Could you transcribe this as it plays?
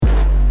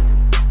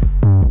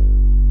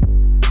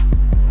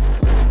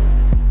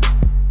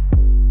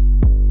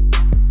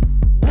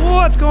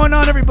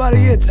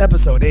everybody? It's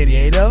episode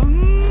 88 of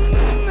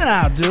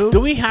Nah, Dude. Do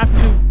we have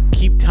to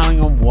keep telling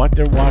them what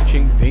they're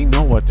watching? They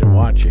know what they're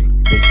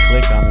watching. They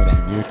click on it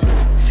on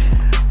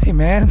YouTube. Hey,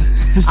 man.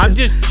 I'm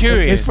just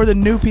curious. It's for the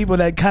new people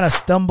that kind of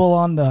stumble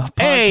on the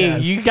podcast. Hey,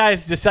 you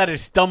guys decided to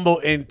stumble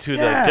into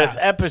the just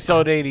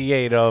episode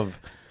 88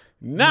 of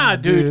Nah,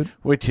 Dude,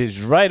 which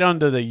is right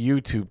under the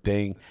YouTube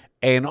thing.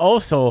 And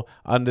also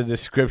on the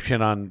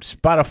description on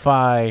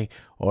Spotify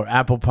or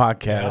Apple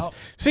Podcasts. Yep.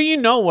 So you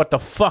know what the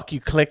fuck you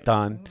clicked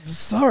on.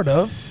 Sort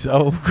of.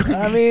 So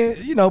I mean,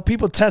 you know,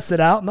 people test it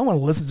out. No one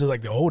listens to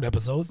like the old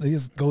episodes. They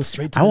just go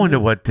straight to I wonder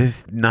what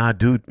this Nah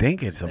Dude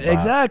think it's about.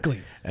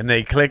 Exactly. And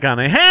they click on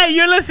it. Hey,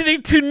 you're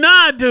listening to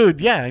Nah Dude.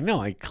 Yeah, I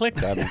know. I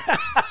clicked on it.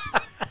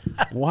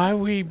 Why are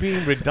we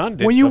being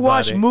redundant? When you about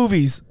watch it?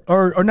 movies,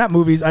 or not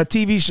movies,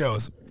 TV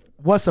shows,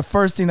 what's the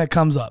first thing that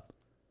comes up?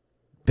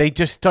 They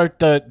just start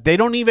they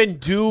don't even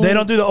do. They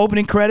don't do the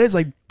opening credits?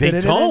 Like They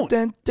don't.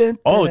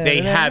 Oh,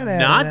 they have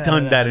not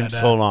done that in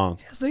so long.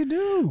 Yes, they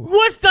do.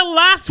 What's the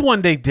last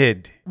one they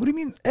did? What do you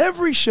mean?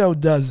 Every show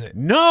does it.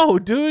 No,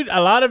 dude.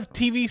 A lot of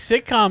TV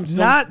sitcoms.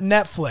 Not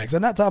Netflix.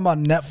 I'm not talking about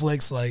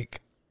Netflix.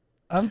 Like,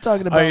 I'm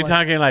talking about. Are you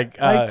talking like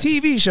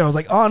TV shows,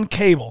 like on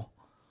cable?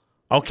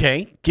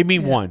 Okay, give me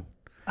one.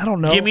 I don't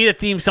know. Give me the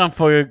theme song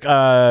for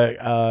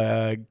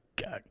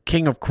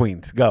King of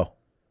Queens. Go.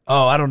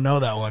 Oh, I don't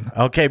know that one.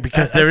 Okay,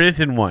 because there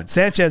isn't one.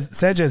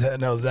 Sanchez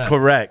knows that.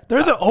 Correct.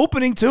 There's an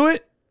opening to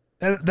it.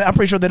 And I'm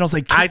pretty sure they don't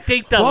say. I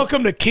think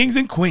welcome to Kings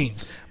and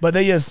Queens, but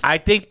they just. I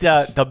think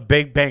the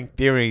Big Bang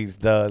Theory is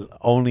the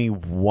only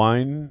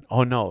one.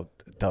 Oh no,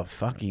 the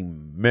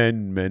fucking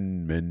men.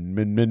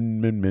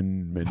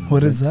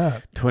 What is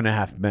that?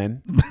 2.5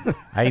 Men.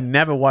 I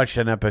never watched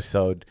an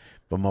episode,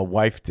 but my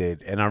wife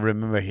did, and I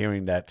remember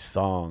hearing that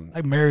song.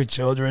 Like Married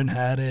Children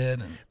had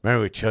it. And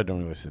Married with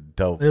Children was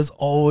dope. There's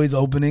always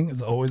opening.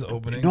 It's always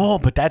opening. No,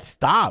 but that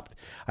stopped.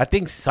 I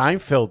think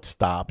Seinfeld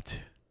stopped.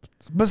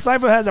 But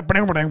Seinfeld has a.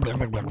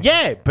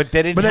 Yeah, but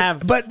they didn't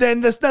have. But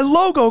then the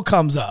logo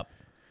comes up.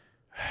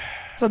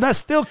 So that's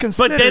still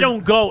considered. But they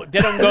don't go.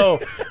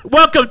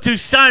 Welcome to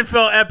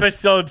Seinfeld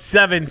episode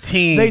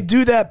 17. They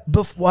do that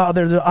while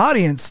there's an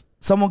audience.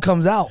 Someone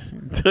comes out.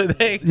 Do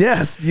they?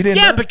 Yes, you didn't.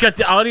 Yeah, know? because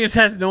the audience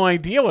has no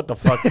idea what the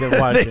fuck they're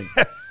watching.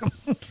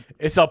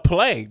 It's a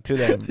play to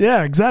them.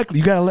 Yeah, exactly.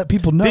 You got to let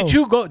people know.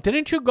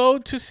 Didn't you go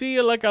to see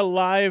like a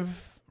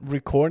live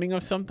recording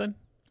of something?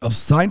 Of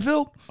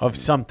Seinfeld? Of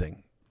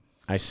something.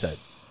 I said.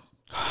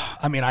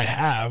 I mean, I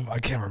have. I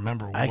can't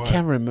remember what. I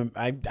can't remember.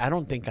 I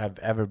don't think I've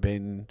ever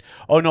been.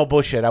 Oh, no,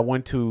 bullshit. I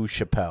went to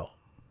Chappelle.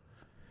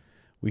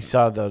 We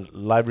saw the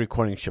live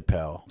recording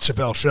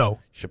Chappelle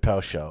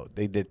show.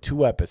 They did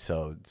 2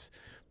 episodes,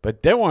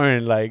 but they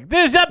weren't like,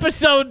 this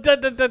episode,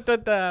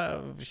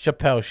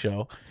 Chappelle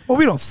show. Well,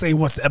 we don't say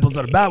what's the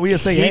episode about. We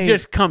just say, he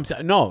just comes.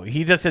 No,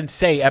 he doesn't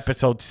say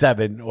episode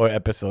 7 or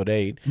episode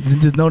 8.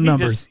 Just no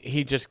numbers.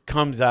 He just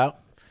comes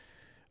out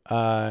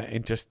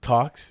and just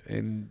talks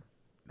and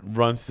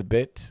runs the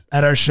bits.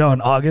 At our show on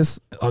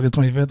August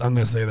 25th, I'm going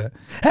to say that.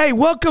 Hey,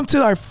 welcome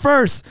to our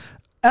first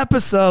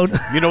episode.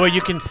 You know what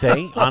you can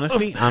say,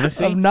 honestly?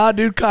 Of Nah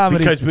Dude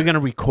Comedy. Because we're going to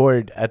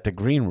record at the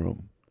green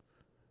room.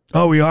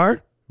 Oh, we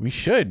are? We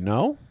should,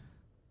 no?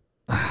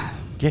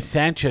 Get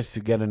Sanchez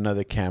to get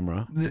another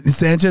camera.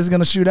 Sanchez is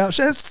going to shoot out?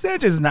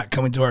 Sanchez is not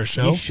coming to our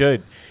show. He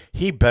should.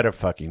 He better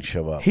fucking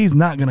show up. He's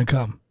not going to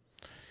come.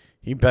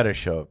 He better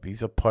show up.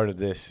 He's a part of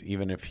this,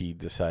 even if he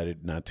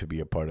decided not to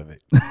be a part of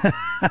it.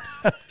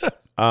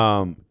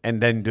 And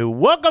then do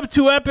welcome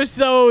to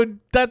episode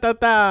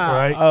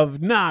right.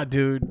 of Nah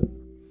Dude.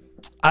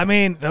 I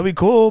mean, that'd be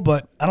cool,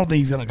 but I don't think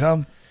he's going to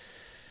come.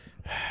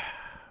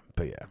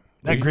 But yeah.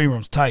 That green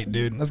room's tight,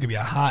 dude. That's going to be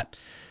a hot.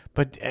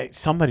 But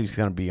somebody's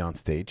going to be on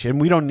stage. And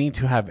we don't need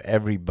to have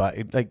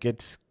everybody. Like,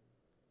 it's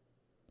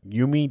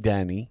you, me,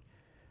 Danny.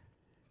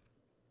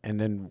 And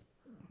then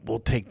we'll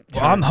take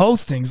turns. Well, I'm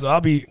hosting, so I'll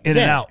be in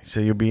and out. So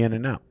you'll be in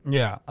and out.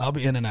 Yeah, I'll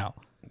be in and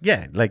out.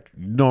 Yeah, like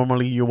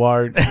normally you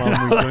are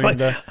when we're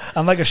doing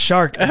I'm like a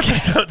shark.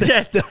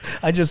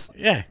 I just...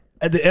 Yeah.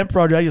 At the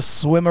improv, I just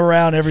swim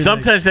around everything.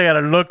 Sometimes I gotta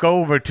look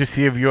over to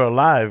see if you're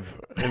alive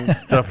and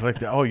stuff like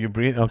that. Oh, you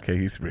breathe? Okay,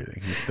 he's breathing.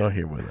 He's still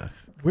here with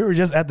us. We were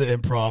just at the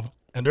improv,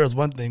 and there was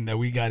one thing that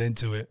we got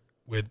into it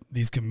with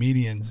these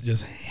comedians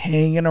just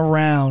hanging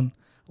around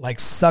like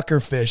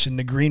sucker fish in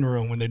the green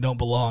room when they don't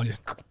belong.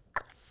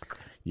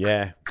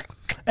 Yeah.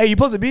 Hey, you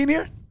supposed to be in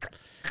here?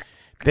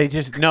 They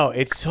just no.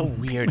 It's so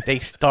weird. They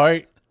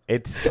start.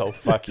 It's so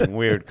fucking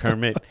weird,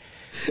 Kermit.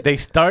 They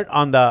start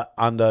on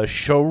the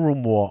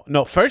showroom wall.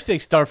 No, first they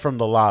start from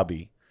the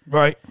lobby.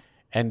 Right.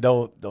 And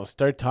they'll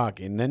start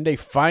talking. And then they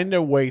find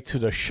their way to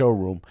the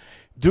showroom.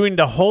 During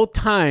the whole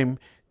time,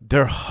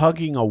 they're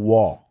hugging a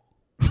wall.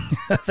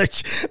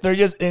 They're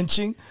just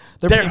inching.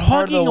 They're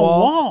hugging a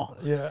wall.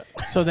 Yeah.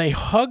 So they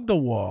hug the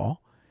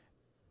wall.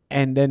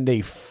 And then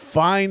they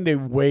find their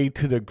way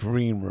to the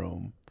green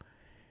room.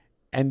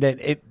 And then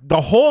the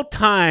whole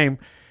time...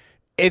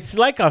 It's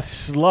like a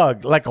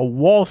slug, like a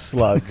wall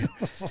slug.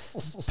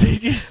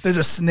 There's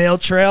a snail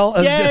trail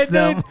of just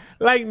them.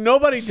 Like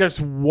nobody just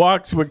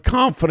walks with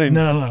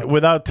confidence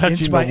without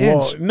touching the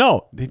wall.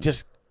 No, they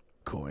just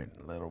go in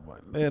little by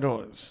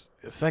little.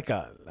 It's like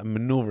a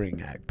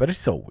maneuvering act, but it's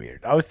so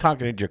weird. I was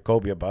talking to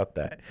Jacoby about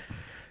that.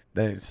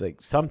 Then it's like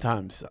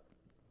sometimes,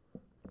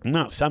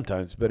 not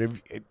sometimes, but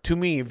to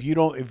me, if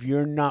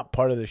you're not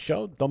part of the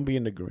show, don't be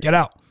in the green. Get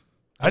out.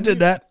 I did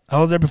that. I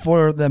was there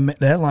before the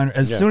headliner.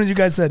 As soon as you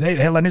guys said, "Hey,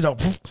 the headliner's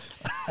out,"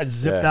 I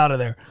zipped out of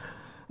there.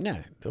 Yeah,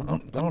 I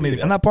don't need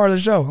it. I'm not part of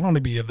the show. I don't need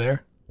to be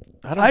there.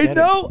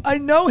 I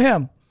know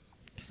him.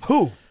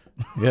 Who?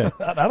 Yeah,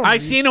 I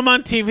seen him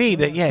on TV.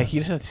 He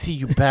doesn't see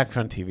you back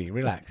from TV.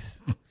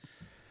 Relax.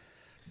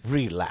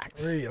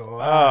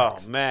 Oh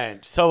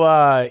man.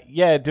 So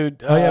yeah,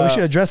 dude. Oh yeah, we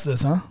should address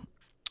this, huh?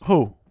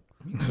 Who?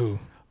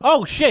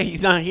 Oh shit,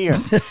 he's not here.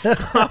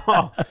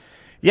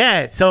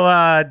 Yeah, so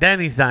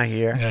Danny's not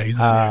here. Yeah, he's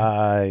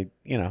not here.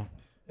 You know.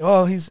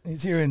 Well, he's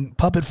here in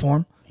puppet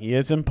form. He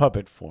is in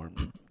puppet form.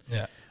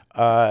 Yeah.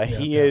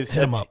 He is.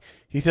 Hit him up.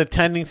 He's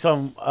attending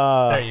some.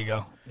 There you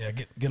go. Yeah,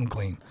 get him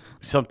clean.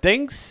 Some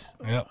things.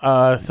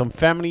 Yeah. Some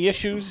family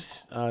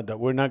issues that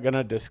we're not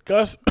gonna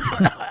discuss.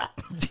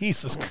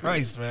 Jesus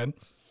Christ, man.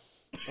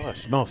 Oh, it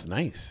smells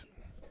nice.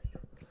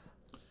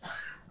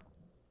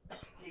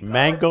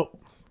 Mango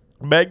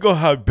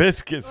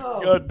hibiscus.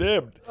 God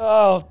damn.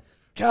 Oh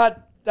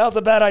God, that was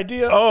a bad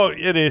idea. Oh,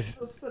 it is.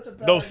 Such a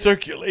bad no idea.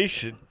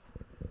 Circulation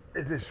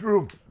in this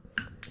room.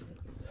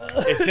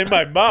 It's in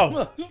my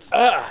mouth.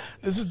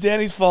 This is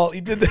Danny's fault.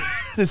 He did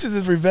this is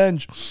his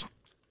revenge.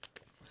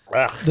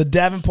 The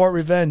Davenport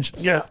revenge.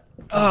 Yeah.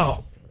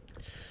 Oh.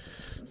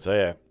 So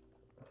yeah.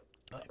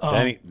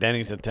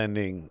 Danny's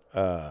attending.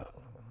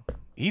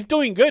 He's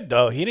doing good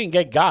though. He didn't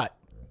get got.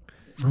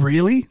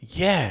 Really?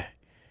 Yeah.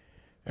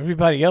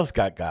 Everybody else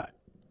got.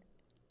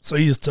 So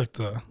he just took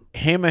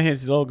him and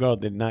his little girl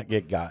did not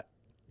get got.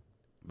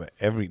 But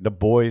the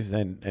boys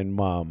and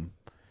mom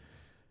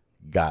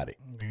got it.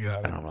 Got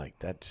it. And I'm like,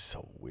 that's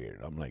so weird.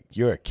 I'm like,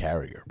 you're a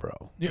carrier,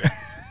 bro.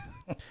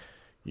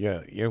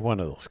 You're one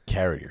of those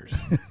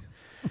carriers.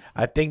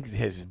 I think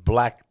his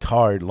black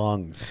tarred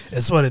lungs.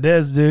 That's what it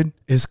is, dude.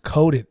 It's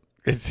coated.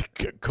 It's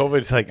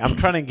COVID's like, I'm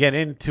trying to get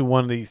into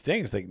one of these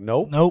things. Like,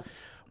 nope.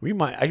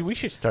 We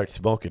should start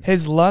smoking.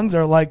 His lungs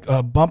are like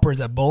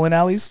bumpers at bowling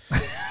alleys.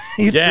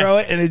 You throw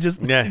it and it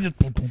just.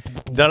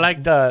 They're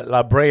like the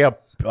La Brea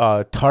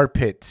tar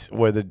pits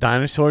where the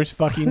dinosaurs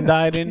fucking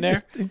died in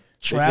there. It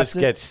just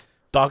gets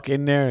stuck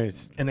in there.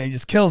 And then he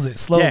just kills it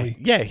slowly.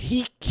 Yeah.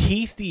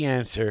 He's the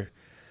answer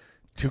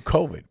to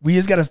COVID.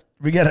 We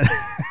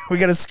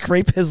gotta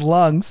scrape his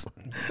lungs.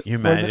 You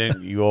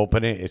imagine you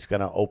open it, it's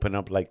gonna open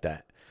up like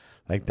that.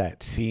 Like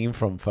that scene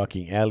from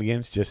fucking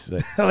Aliens, just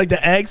like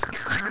the eggs.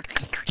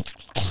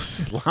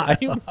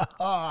 Slime.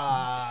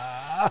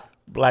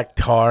 Black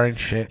tar and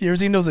shit. You ever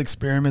seen those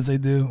experiments they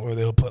do where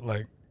they'll put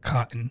like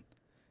cotton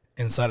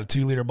inside a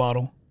 2-liter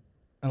bottle?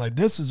 And like,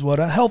 this is what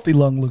a healthy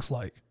lung looks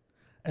like.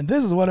 And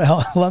this is what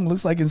a lung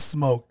looks like in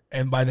smoke.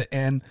 And by the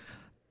end,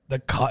 the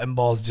cotton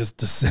balls just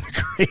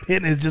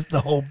disintegrated. It's just the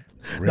whole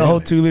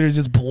 2 liters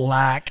just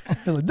black.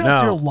 Like,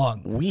 that's your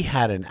lung. We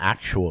had an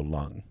actual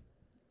lung.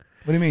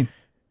 What do you mean?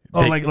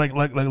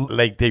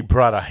 Like they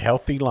brought a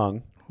healthy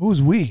lung.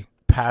 Who's we?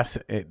 Pass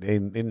it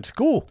in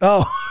school.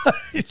 Oh,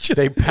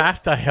 they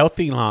passed a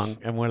healthy lung,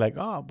 and we're like,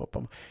 oh,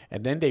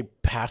 and then they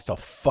passed a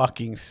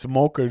fucking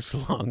smoker's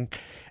lung,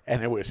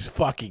 and it was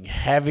fucking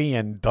heavy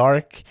and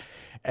dark.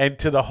 And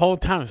to the whole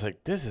time, it's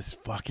like, this is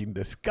fucking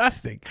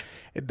disgusting.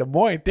 And the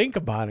more I think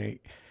about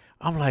it,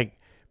 I'm like,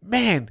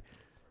 man,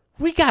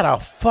 we got a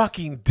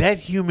fucking dead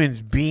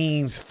human's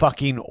beings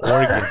fucking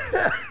organs.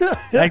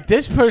 Like,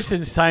 this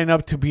person signed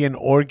up to be an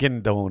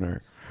organ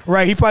donor.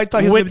 Right, he probably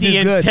thought he was going to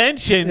do good. With the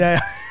intention,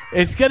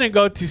 it's going to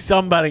go to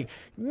somebody,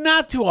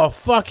 not to a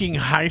fucking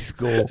high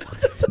school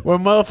where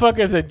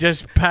motherfuckers are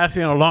just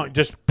passing along,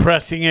 just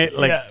pressing it.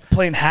 Like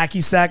playing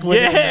hacky sack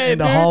with it in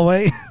the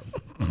hallway.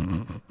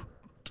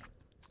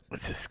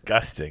 It's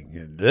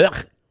disgusting.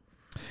 Ugh.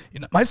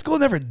 My school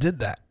never did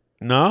that.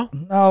 No?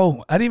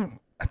 No, I didn't.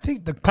 I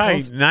think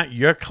probably not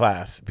your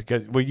class,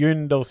 because were you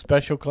in those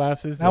special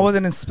classes? I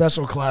wasn't in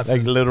special classes.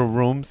 Like little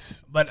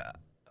rooms? But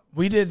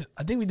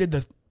I think we did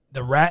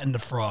the rat and the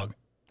frog.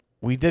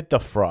 We did the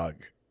frog.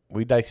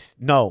 We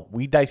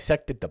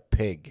dissected the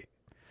pig.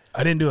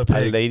 I didn't do a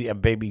pig. A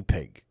baby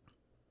pig.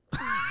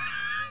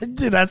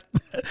 Dude,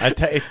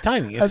 it's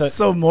tiny. That's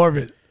so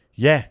morbid.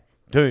 Yeah,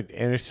 dude,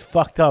 and it's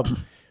fucked up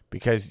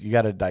because you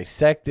got to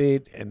dissect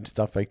it and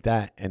stuff like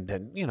that. And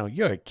then,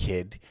 you're a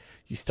kid.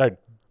 You start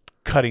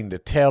cutting the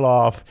tail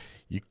off.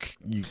 You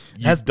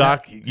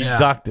dock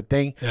the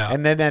thing. Yeah.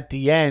 And then at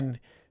the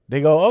end,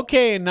 they go,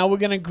 okay, now we're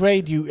going to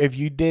grade you if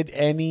you did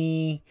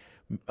any,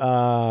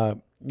 not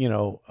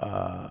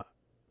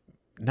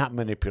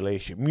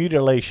manipulation,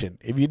 mutilation.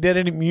 If you did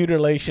any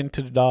mutilation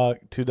to the dog,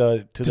 to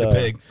the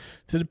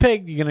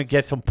pig, you're gonna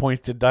get some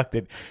points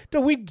deducted.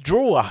 Dude, we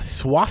drew a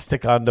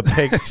swastika on the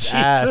pig's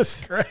ass,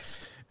 Jesus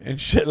Christ, and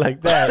shit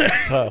like that.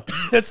 So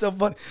that's so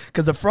funny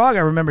because the frog, I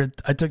remember,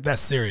 I took that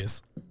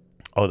serious.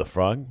 Oh, the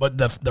frog, but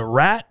the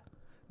rat,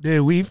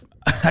 dude,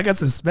 I got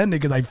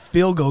suspended because I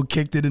field goal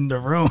kicked it in the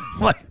room.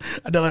 Like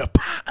I did like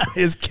I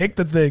just kicked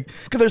the thing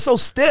because they're so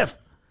stiff.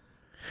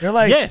 They're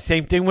like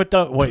same thing with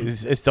the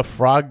is the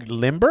frog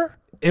limber?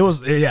 It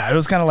was it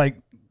was kind of like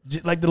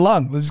the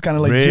lung. It was just kind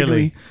of like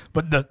jiggly.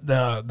 But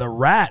the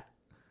rat,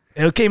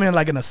 it came in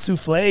like in a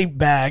souffle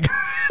bag.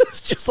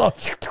 It's just all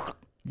souffle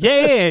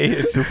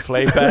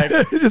bag.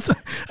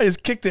 I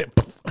just kicked it,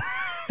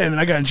 and then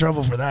I got in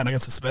trouble for that, and I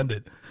got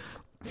suspended.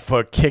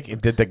 For kicking,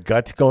 did the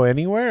guts go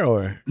anywhere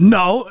or?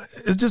 No,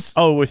 it's just.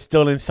 Oh, it was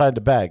still inside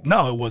the bag.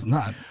 No, it was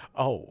not.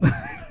 Oh,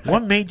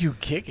 what made you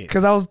kick it?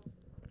 Because I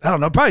don't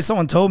know, probably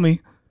someone told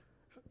me.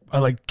 I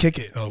like kick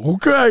it. I'm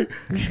like, okay,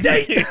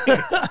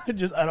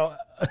 I don't.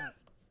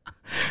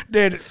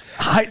 Dude, it's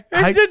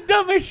the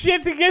dumbest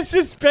shit to get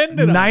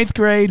suspended. 9th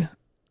grade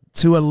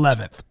to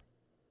 11th.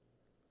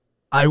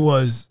 I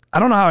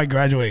don't know how I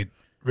graduated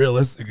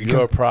realistically.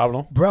 You're a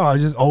problem. Bro, I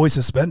was just always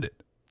suspended.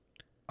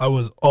 I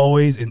was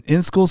always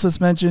in school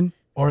suspension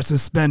or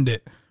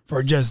suspended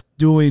for just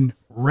doing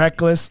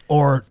reckless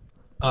or.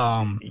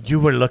 You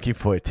were looking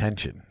for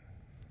attention.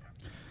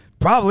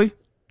 Probably.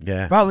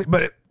 Yeah. Probably.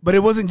 But it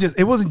wasn't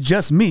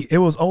just me. It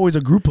was always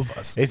a group of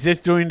us. Is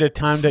this during the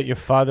time that your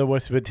father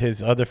was with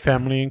his other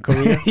family in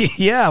Korea?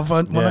 Yeah,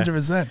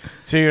 100%.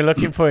 So you're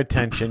looking for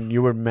attention.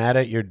 You were mad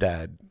at your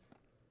dad.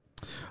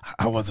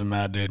 I wasn't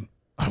mad, dude.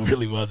 I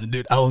really wasn't,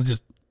 dude.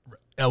 This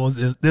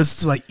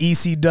was like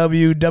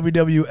ECW,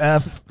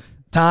 WWF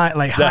time,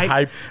 like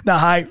hype. The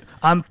hype.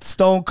 I'm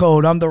Stone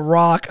Cold. I'm The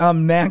Rock.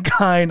 I'm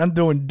Mankind. I'm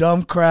doing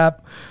dumb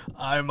crap.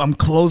 I'm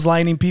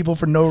clotheslining people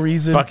for no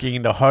reason.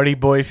 Fucking the Hardy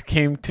Boys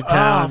came to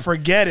town.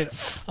 Forget it.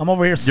 I'm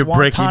over here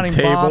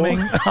swantoning bombing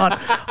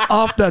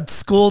off the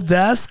school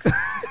desk.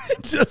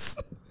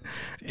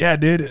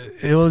 Dude.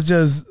 It was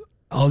just,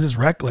 I was just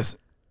reckless.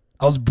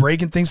 I was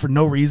breaking things for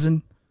no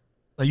reason.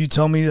 Like you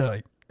tell me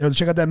to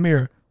check out that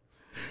mirror.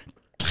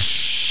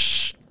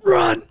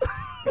 Run.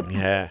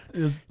 Yeah.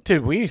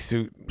 Dude, we used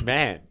to,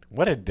 man,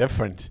 what a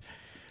difference.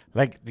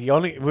 Like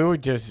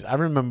I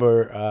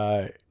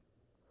remember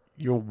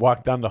you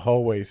walk down the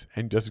hallways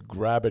and just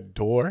grab a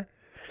door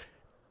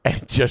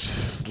and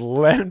just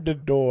slam the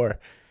door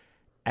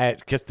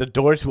because the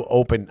doors will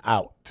open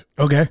out.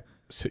 Okay.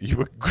 So you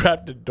would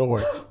grab the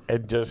door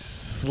and just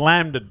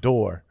slam the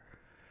door.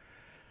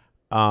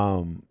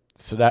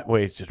 So that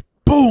way it's just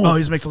boom. Oh,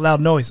 he just makes a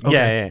loud noise. Okay.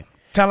 Yeah.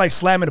 Kind of like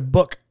slamming a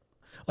book.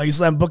 Like you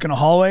slam a book in a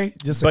hallway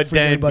just to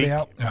freak everybody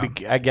out. Yeah.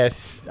 I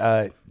guess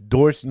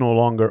doors no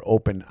longer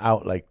open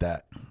out like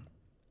that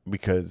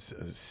because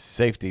of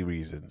safety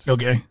reasons.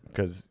 Okay.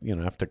 Because,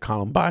 after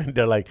Columbine,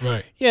 they're like,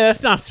 right. Yeah,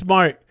 that's not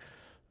smart.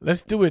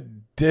 Let's do it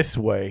this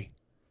way.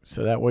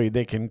 So that way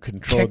they can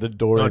control the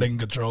door. No, they can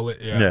control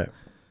it. Yeah.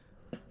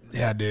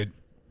 Yeah, dude.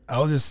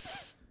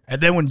 And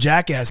then when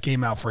Jackass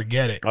came out,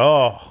 forget it.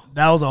 Oh.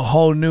 That was a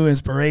whole new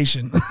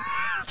inspiration.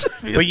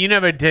 But you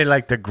never did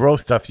like the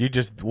gross stuff. You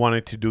just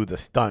wanted to do the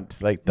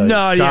stunts, like the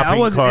I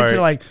wasn't into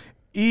like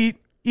eat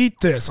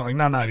this. I'm like,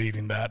 no, not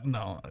eating that.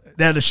 No,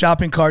 they had the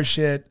shopping cart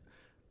shit.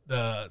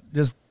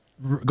 Just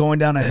going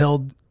down a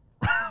hill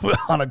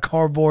on a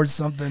cardboard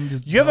something.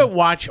 You ever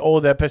watch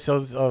old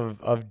episodes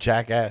of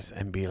Jackass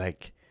and be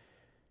like,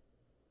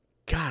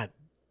 God,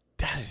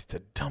 that is the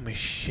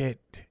dumbest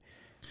shit.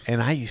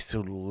 And I used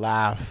to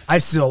laugh. I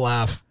still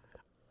laugh.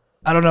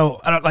 I don't know.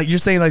 Like you're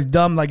saying, like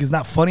dumb, like it's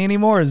not funny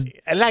anymore.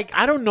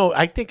 I don't know.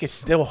 I think it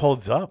still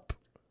holds up.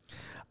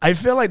 I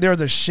feel like there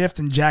was a shift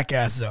in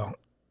Jackass though.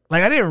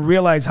 Like I didn't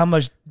realize how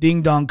much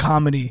ding dong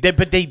comedy.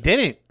 But they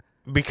didn't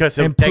because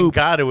thank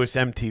God it was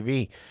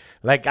MTV.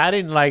 Like I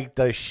didn't like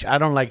I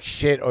don't like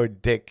shit or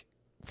dick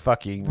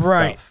fucking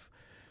stuff.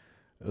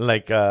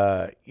 Like you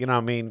know what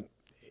I mean.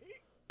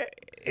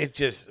 It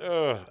just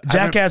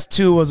Jackass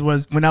 2 was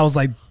when I was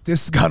like,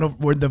 this is gonna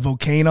where the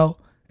volcano.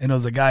 And it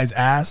was a guy's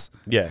ass.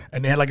 Yeah.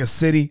 And they had like a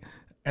city.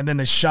 And then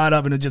it shot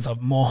up and it's just a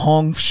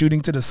mohong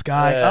shooting to the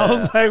sky. Yeah. I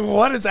was like,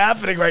 what is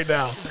happening right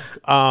now?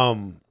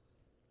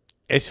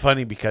 It's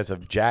funny because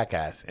of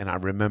Jackass. And I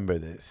remember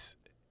this.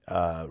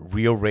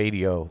 Real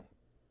Radio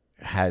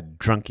had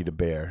Drunky the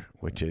Bear,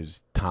 which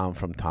is Tom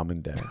from Tom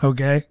and Dad.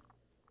 Okay.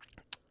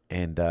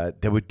 And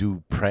they would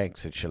do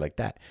pranks and shit like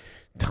that.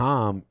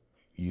 Tom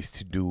used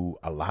to do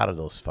a lot of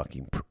those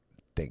fucking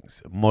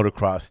things,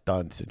 motocross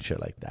stunts and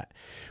shit like that.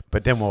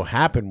 But then what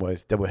happened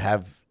was they would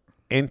have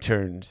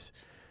interns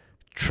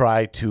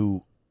try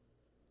to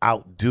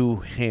outdo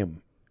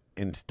him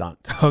in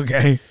stunts.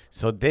 Okay.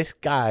 So this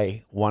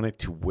guy wanted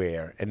to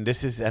wear, and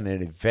this is an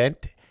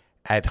event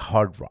at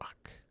Hard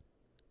Rock.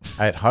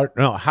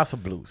 House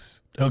of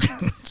Blues.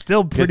 Okay.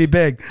 Still pretty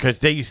big. Because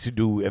they used to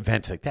do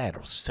events like that.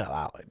 It'll sell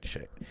out and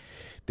shit.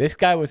 This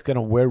guy was going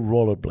to wear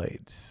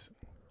rollerblades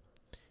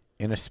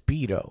in a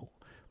Speedo,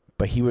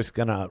 but he was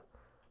going to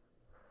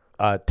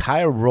tie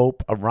a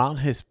rope around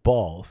his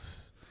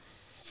balls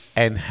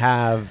and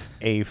have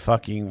a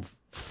fucking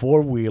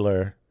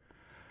four-wheeler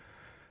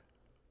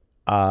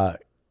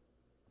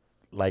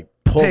like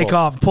pull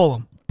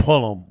him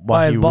while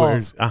by his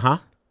balls. wears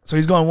So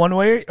he's going one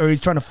way, or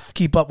he's trying to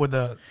keep up with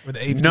the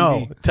ATV?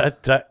 No,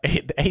 the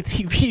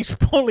ATV's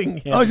pulling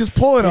him. Oh, just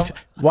pulling him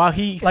while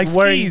he's like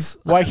wearing skis.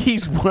 while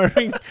he's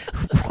wearing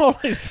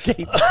roller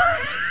skates.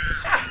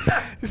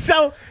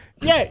 So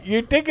yeah,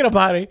 you're thinking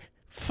about it.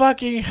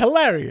 Fucking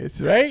hilarious,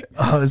 right?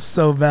 Oh, it's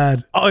so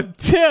bad.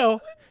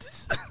 Until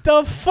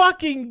the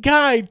fucking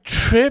guy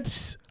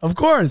trips, of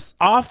course,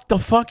 off the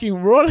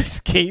fucking roller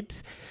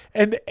skates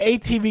and the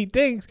ATV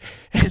things.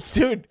 And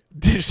dude,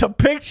 there's a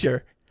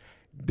picture.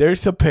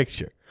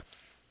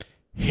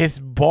 His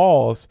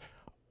balls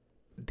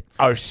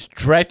are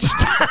stretched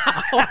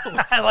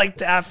out. like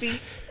Daffy.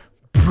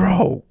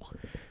 Bro.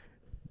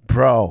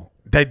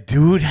 That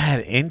dude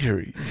had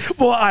injuries.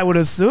 Well, I would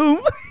assume.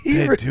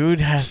 That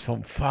dude has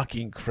some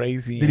fucking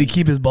crazy. Did he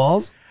keep his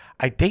balls?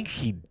 I think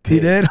he did. He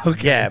did?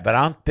 Okay. Yeah, but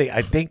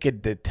I think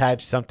it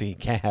detached something. He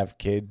can't have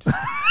kids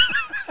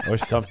or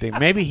something.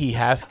 Maybe he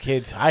has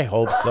kids. I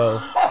hope so.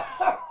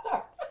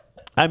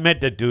 I met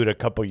the dude a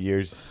couple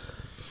years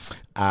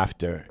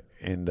after,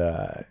 and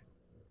I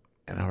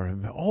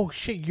remember, oh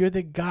shit, you're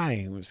the guy.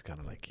 He was kind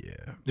of like,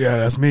 yeah,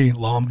 that's me,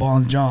 Long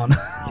Balls John.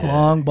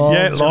 Long Balls.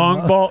 Yeah, John.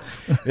 Long Ball.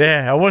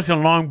 Yeah, I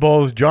wasn't Long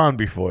Balls John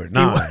before.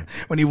 No,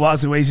 when he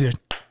walks away, he's just,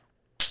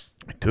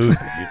 dude,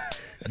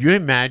 you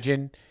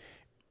imagine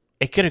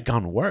it could have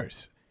gone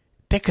worse.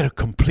 They could have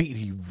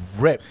completely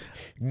ripped.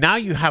 Now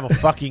you have a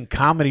fucking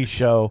comedy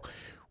show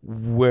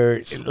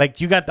where,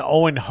 like, you got the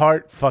Owen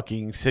Hart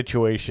fucking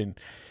situation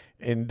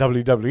in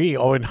WWE.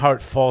 Owen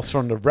Hart falls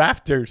from the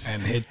rafters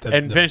and hit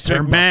and Vince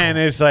McMahon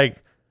is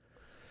like,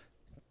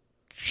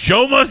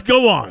 show must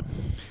go on.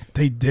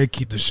 They did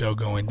keep the show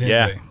going,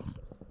 didn't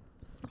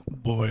they?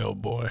 Boy, oh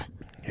boy.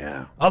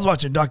 Yeah. I was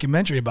watching a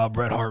documentary about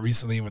Bret Hart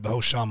recently with the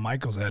whole Shawn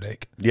Michaels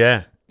headache.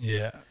 Yeah.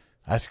 Yeah.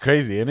 That's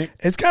crazy, isn't it?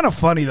 It's kind of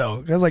funny,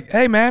 though. I was like,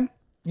 hey, man,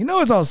 you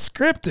know it's all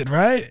scripted,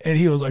 right? And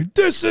he was like,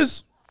 this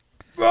is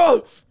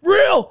real.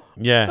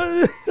 Yeah.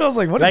 I was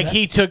like, what? Like,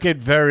 he took it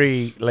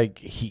very, like,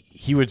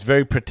 he was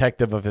very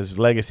protective of his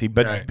legacy.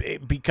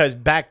 But because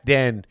back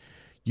then,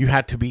 you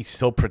had to be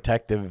so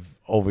protective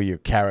over your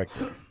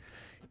character.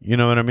 You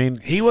know what I mean?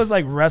 He was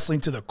like wrestling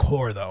to the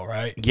core, though,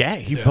 right? Yeah,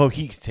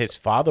 his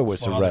father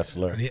was a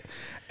wrestler,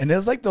 and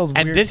there's like those.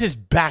 And this is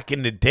back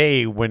in the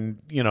day when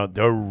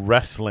they're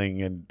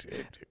wrestling,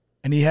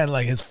 and he had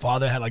like his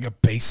father had like a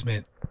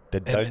basement, the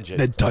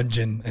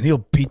dungeon, and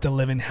he'll beat the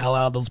living hell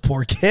out of those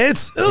poor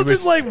kids. It was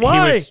just like,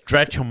 why? He would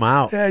stretch them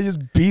out. Yeah,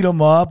 just beat them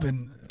up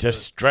and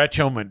just stretch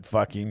them and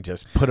fucking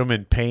just put them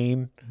in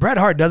pain. Bret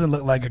Hart doesn't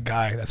look like a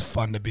guy that's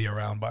fun to be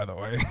around, by the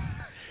way.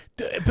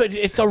 But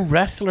it's a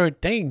wrestler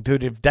thing,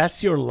 dude. If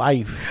that's your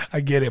life,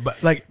 I get it.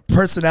 But like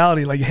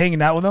personality, like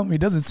hanging out with him, he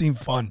doesn't seem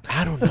fun.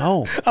 I don't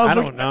know. I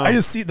don't know. I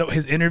just see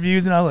his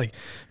interviews, and I was like,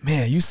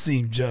 man, you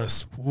seem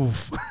just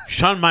woof.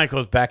 Shawn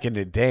Michaels back in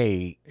the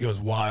day, he was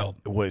wild.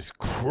 It was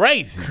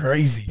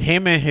crazy.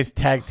 Him and his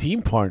tag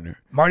team partner,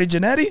 Marty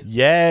Jannetty.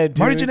 Yeah, dude.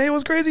 Marty Jannetty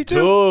was crazy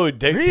too.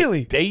 Dude,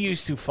 really? They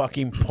used to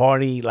fucking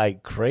party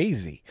like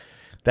crazy.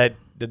 That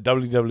the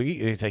WWE,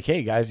 it's like,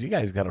 hey guys, you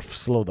guys got to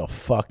slow the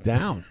fuck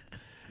down.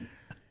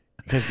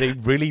 Because they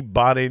really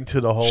bought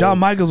into the whole. Shawn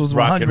Michaels was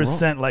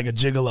 100% like a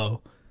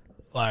gigolo,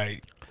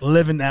 like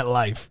living that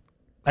life,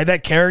 like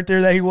that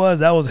character that he was.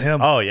 That was him.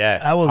 Oh yeah,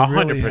 that was 100%.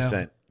 Really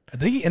him. I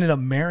think he ended up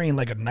marrying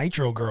like a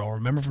Nitro girl.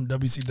 Remember from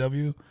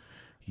WCW?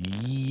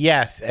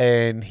 Yes,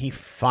 and he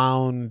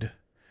found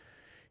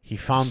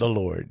the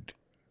Lord,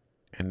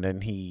 and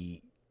then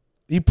he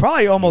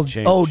probably almost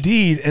OD'd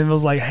and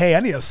was like, "Hey, I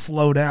need to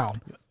slow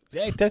down."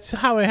 Hey, that's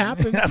how it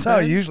happens. That's how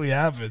it usually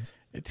happens.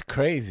 It's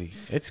crazy.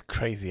 It's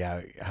crazy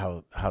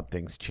how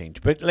things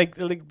change. But like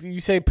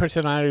you say,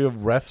 personality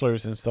of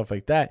wrestlers and stuff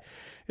like that.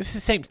 It's the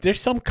same.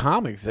 There's some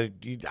comics that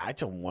I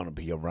don't want to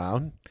be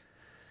around.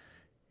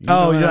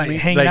 You're like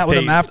hanging out with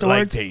them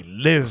afterwards. Like they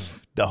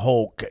live the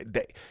whole.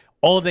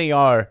 All they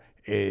are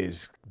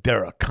is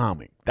they're a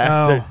comic.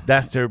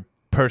 That's their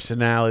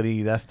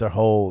personality. That's their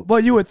whole.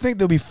 Well, you would think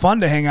they'll be fun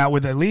to hang out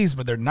with at least,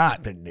 but they're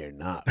not. They're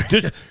not.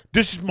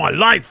 This is my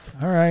life.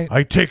 All right.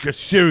 I take it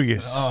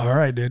serious. Oh, all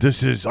right, dude.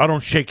 I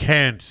don't shake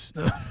hands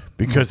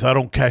because I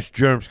don't catch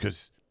germs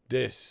because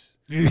this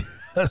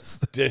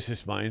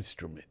is my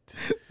instrument.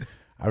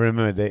 I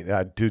remember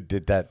that dude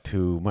did that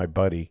to my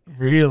buddy.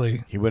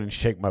 Really? He wouldn't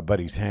shake my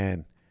buddy's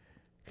hand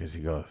because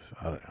he goes,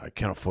 I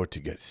can't afford to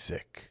get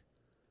sick.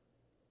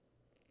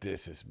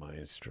 This is my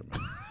instrument.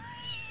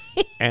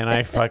 And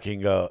I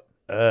fucking go,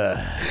 ugh.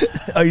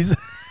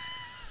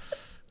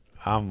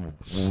 I'm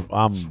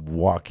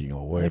walking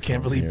away. I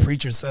can't believe here.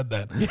 Preacher said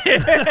that.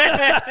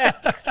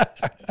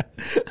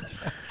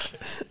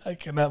 I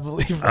cannot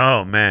believe.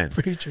 Oh man,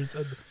 Preacher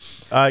said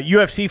that.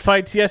 UFC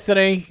fights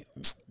yesterday.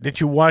 Did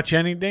you watch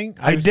anything?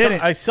 I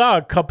didn't. I saw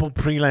a couple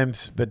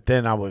prelims, but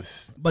then I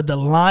was. But the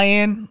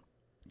Lion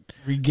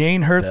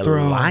regained her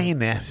throne.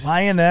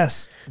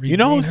 Lioness. You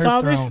know who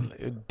saw this?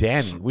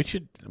 Danny.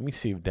 Let me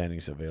see if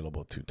Danny's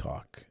available to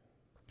talk.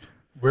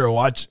 We were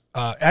watching.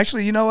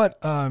 Actually, you know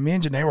what? Me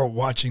and Janae were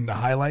watching the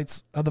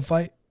highlights of the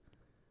fight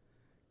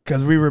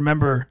because we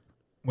remember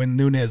when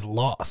Nunes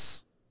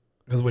lost.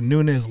 Because when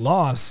Nunes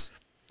lost,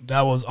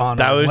 that was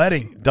on our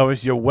wedding. That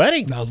was your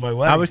wedding. That was my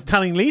wedding. I was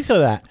telling Lisa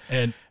that.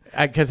 And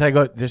because I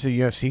go, there's a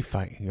UFC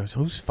fight. He goes,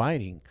 who's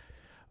fighting?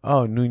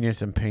 Oh,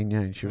 Nunes and Pena.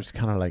 And she was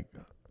kind of like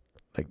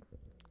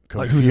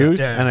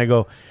confused. And I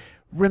go,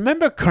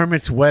 remember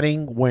Kermit's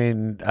wedding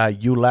when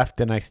you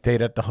left and I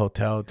stayed at the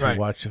hotel to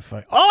watch the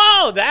fight?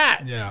 Oh,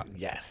 that. Yeah.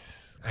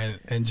 Yes.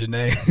 And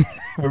Janae,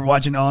 we're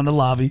watching on the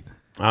lobby.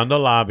 On the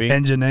lobby.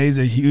 And Janae's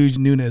a huge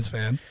Nunes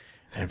fan.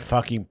 And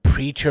fucking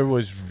Preacher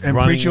was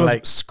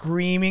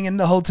screaming in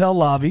the hotel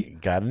lobby.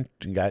 Got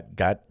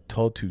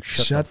told to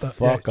shut the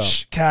fuck up.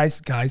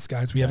 Guys,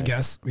 we have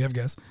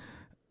guests.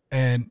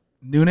 And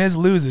Nunes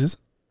loses.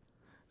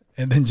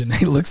 And then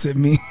Janae looks at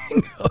me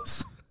and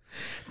goes,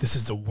 this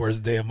is the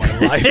worst day of my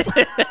life.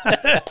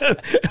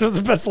 It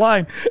was the best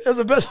line. It was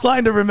the best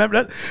line to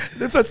remember.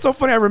 That's so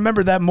funny. I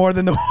remember that more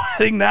than the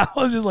wedding now.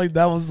 I was just like,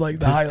 that was like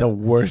the highlight. The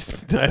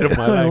worst night of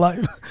my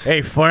life.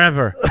 Hey,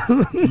 forever.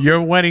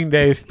 Your wedding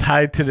day is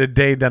tied to the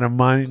day that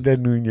Amanda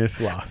Nunes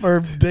lost.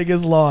 Her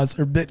biggest loss.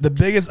 The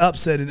biggest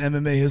upset in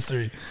MMA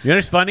history. You know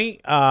what's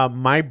funny?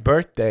 My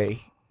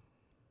birthday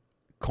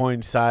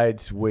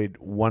coincides with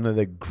one of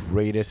the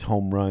greatest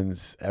home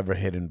runs ever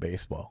hit in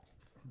baseball.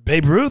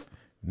 Babe Ruth?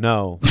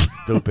 No,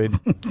 stupid.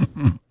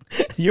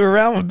 You were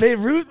around with Babe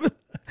Ruth?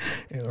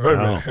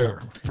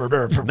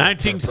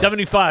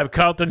 1975,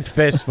 Carlton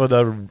Fisk for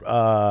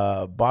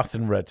the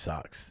Boston Red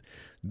Sox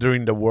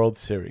during the World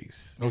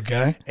Series.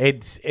 Okay.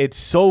 It's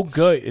so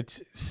good.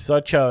 It's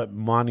such a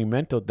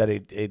monumental that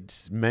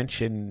it's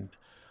mentioned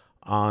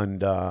on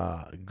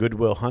Good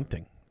Will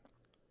Hunting.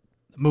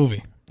 The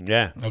movie.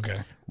 Yeah.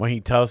 Okay. When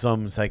he tells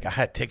them, it's like, I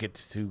had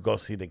tickets to go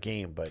see the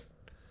game, but...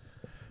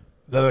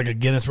 Is that like a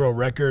Guinness World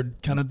Record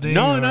kind of thing?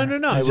 No.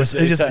 It's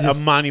just a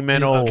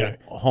monumental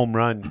home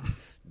run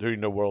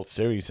during the World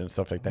Series and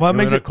stuff like that. What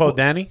makes it called,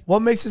 Danny? What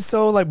makes it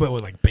so like, but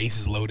with like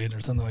bases loaded or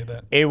something like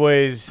that? It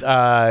was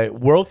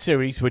World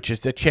Series, which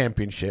is the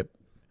championship,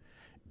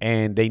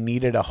 and they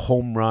needed a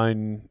home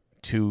run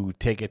to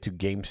take it to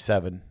Game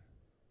 7.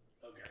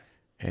 Okay.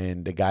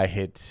 And the guy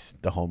hits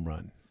the home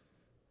run.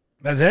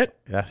 That's it.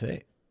 That's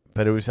it.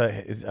 But it was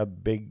a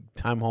big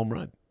time home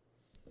run.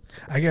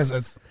 I guess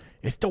that's.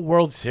 It's the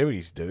World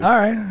Series, dude. All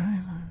right.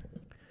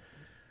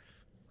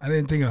 I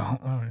didn't think of... All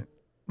right.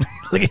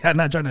 Look, I'm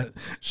not trying to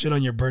shit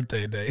on your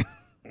birthday day.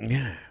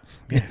 Yeah.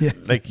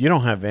 Like, you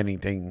don't have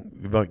anything...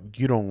 But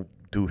you don't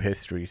do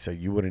history, so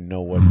you wouldn't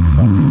know what the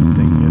fucking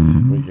thing is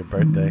with your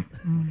birthday.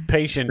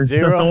 Patient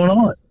zero. What's going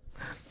on?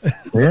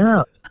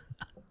 Yeah.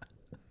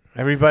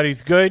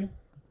 Everybody's good?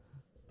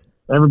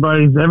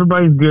 Everybody's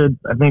good.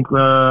 I think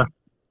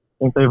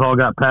they've all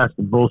got past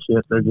the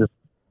bullshit. They're just...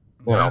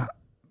 Well.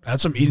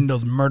 That's from eating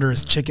those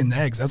murderous chicken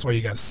eggs. That's why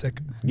you got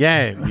sick.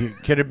 Yeah.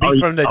 Could it be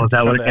from the eggs?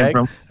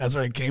 That's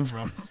where it came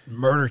from.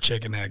 Murder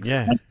chicken eggs.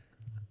 Yeah.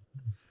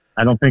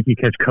 I don't think you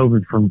catch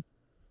COVID from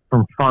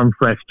farm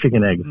fresh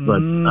chicken eggs,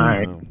 but all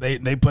right.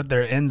 They put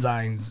their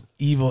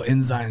evil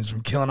enzymes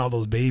from killing all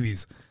those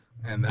babies,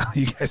 and now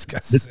you guys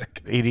got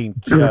sick.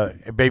 Eating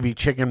baby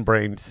chicken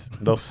brains.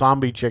 Those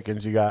zombie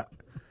chickens you got.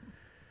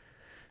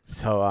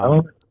 So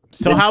I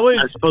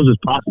suppose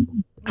it's possible.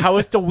 How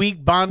is the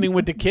week bonding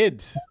with the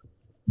kids?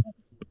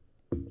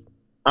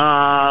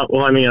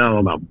 Well, I mean, I don't know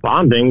about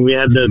bonding. We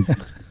had to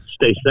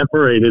stay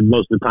separated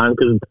most of the time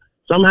because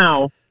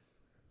somehow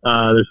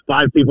there's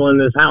 5 people in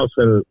this house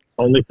and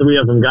only 3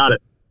 of them got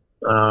it.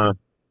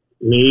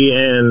 Me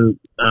and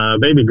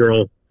baby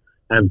girl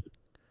have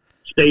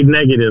stayed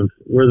negative.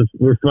 We're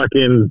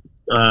fucking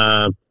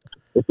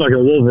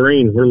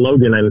Wolverine. We're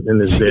Logan in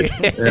this bitch.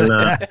 And,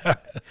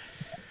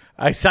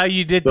 I saw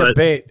you did the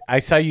bit.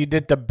 I saw you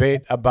did the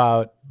bit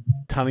about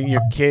telling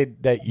your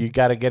kid that you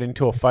got to get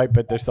into a fight,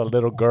 but there's a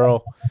little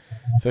girl,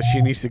 so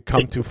she needs to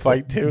come to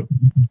fight too.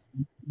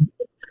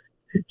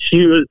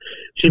 She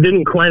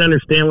didn't quite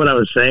understand what I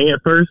was saying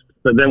at first,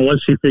 but then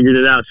once she figured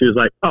it out, she was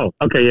like, "Oh,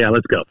 okay, yeah,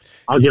 let's go.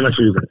 I'll get my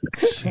shoes on."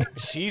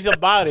 She's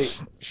about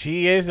it.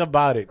 She is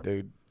about it,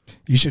 dude.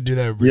 You should do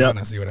that with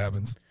Brianna. See what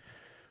happens.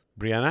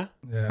 Brianna?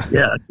 Yeah,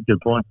 that's a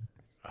good point.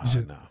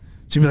 No.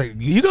 She'd be like,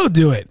 "You go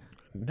do it."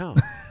 No.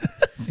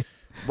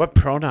 What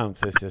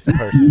pronouns is this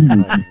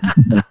person?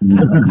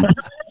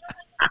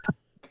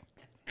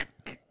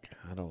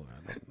 I don't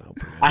know.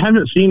 I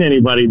haven't seen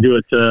anybody do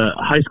it to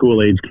high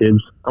school age kids.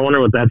 I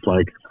wonder what that's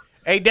like.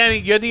 Hey, Danny,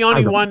 you're the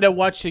only one that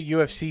watched the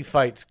UFC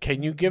fights.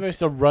 Can you give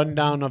us a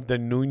rundown of the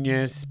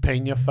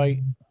Nunes-Pena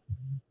fight?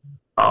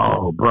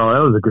 Oh, bro, that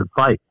was a good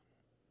fight.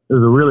 It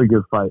was a really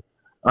good fight.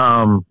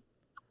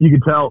 You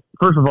could tell,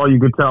 first of all,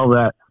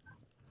 that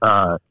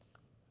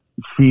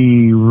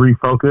she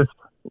refocused,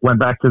 went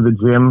back to the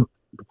gym,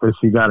 because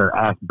she got her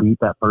ass beat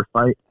that first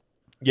fight.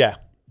 Yeah.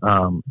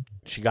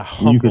 She got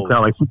humbled. You could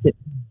tell,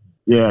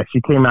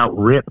 she came out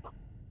ripped,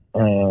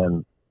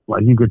 and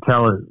like you could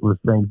tell it was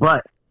thing.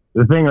 But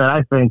the thing that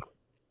I think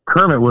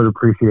Kermit would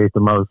appreciate the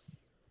most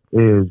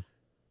is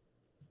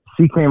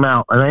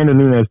Amanda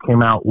Nunes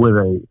came out with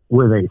a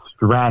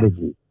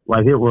strategy.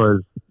 Like she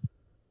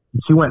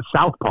went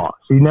southpaw.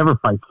 She never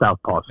fights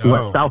southpaw. She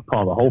went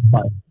southpaw the whole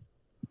fight.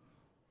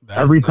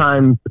 every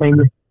time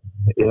Pena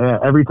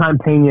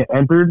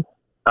entered,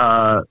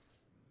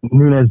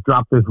 Nunes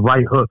dropped this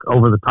right hook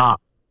over the top,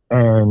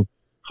 and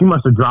she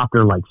must have dropped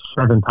her like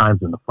 7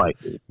 times in the fight,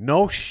 dude.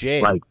 No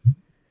shit. Like,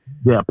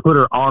 yeah, put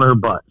her on her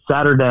butt,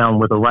 sat her down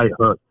with a right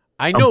hook.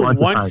 I know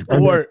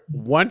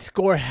one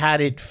score had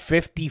it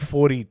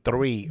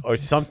 50-43 or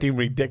something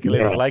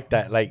ridiculous like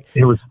that. Like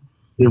it was.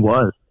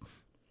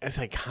 It's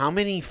like, how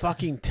many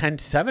fucking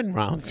 10-7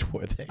 rounds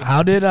were they?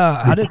 How did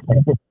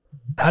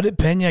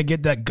Pena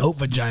get that goat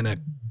vagina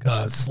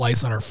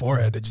slice on her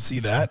forehead? Did you see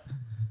that?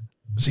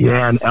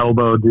 An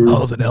elbow, dude. Oh,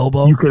 it was an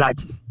elbow? You could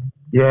actually,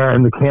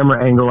 and the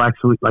camera angle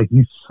actually, like,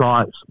 you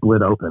saw it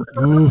split open.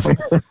 Oof. It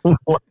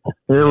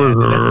was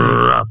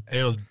rough.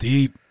 It was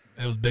deep.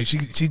 It was big.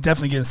 She's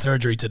definitely getting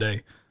surgery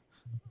today.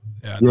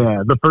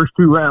 Yeah, the first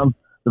two rounds,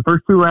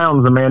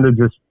 Amanda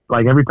just,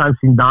 like, every time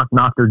she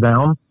knocked her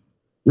down,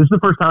 this is the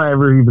first time I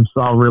ever even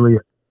saw really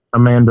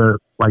Amanda,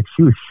 like,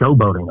 she was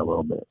showboating a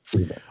little bit.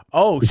 Even.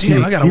 Oh,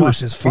 damn, I got to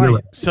watch this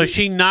fight. So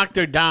she knocked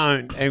her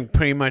down and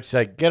pretty much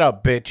like, get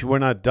up, bitch, we're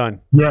not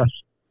done. Yes,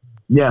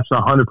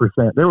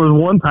 100%. There was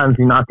one time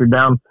she knocked her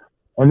down,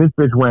 and this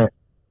bitch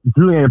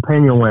Juliana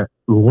Pena went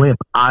limp,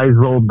 eyes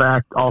rolled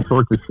back, all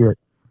sorts of shit.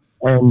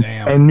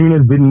 And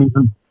Nunes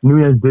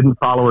didn't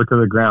follow her to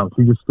the ground.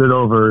 She just stood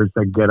over her and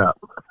said, "Get up."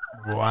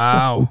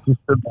 Wow. She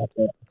stood back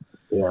there.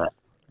 Yeah.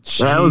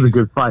 That was a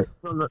good fight.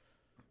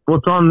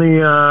 What's on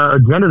the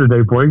agenda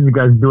today, boys? You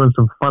guys doing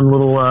some fun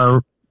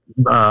little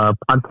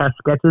podcast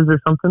sketches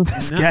or something?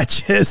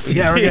 Sketches?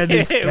 Yeah, we're going to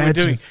do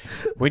sketches.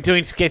 We're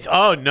doing sketches.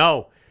 Oh,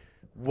 no.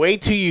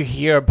 Wait till you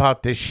hear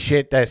about this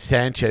shit that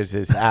Sanchez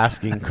is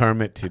asking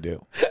Kermit to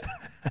do.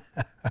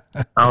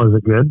 Oh, is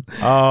it good?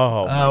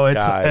 Oh,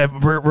 it's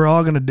we're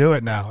all gonna do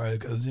it now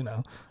because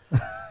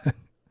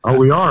Oh,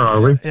 we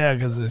are we? Yeah,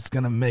 because it's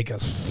gonna make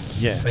us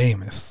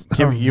famous.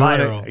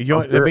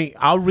 Viral.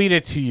 I'll read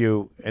it to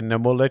you, and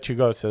then we'll let you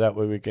go, so that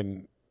way we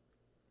can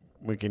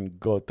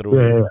go through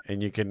it,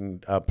 and you can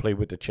play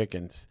with the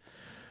chickens.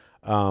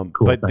 Cool,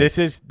 but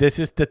thanks. This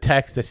is the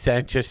text that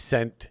Sanchez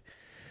sent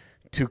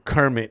to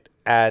Kermit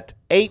at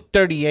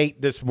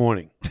 8:38 this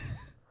morning.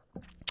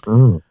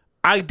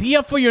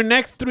 Idea for your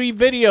next 3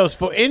 videos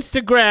for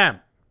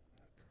Instagram.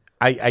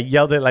 I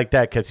yelled it like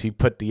that because he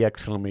put the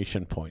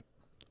exclamation point.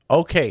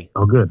 Okay.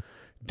 Oh, good.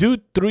 Do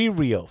 3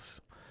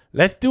 reels.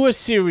 Let's do a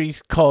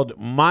series called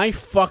My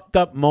Fucked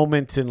Up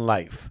Moments in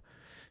Life.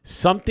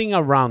 Something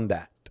around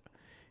that.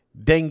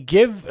 Then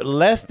give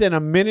less than a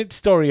minute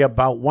story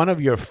about one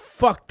of your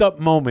fucked up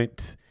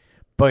moments.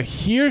 But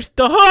here's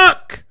the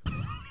hook.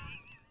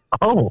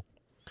 Oh.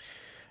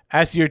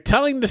 As you're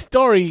telling the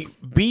story,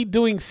 be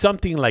doing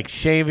something like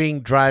shaving,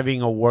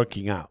 driving, or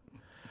working out.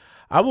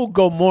 I will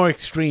go more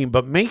extreme,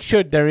 but make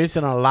sure there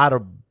isn't a lot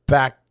of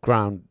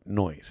background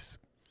noise.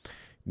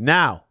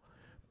 Now,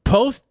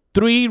 post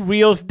 3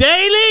 reels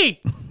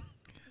daily.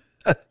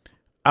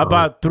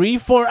 About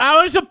 3-4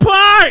 hours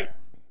apart.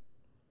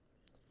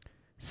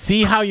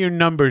 See how your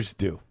numbers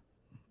do.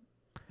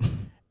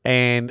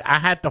 And I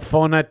had the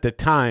phone at the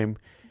time,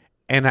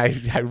 and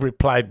I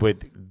replied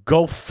with,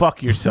 "Go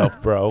fuck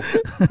yourself, bro."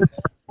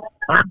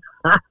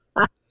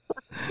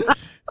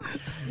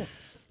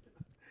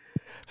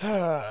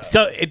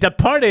 So the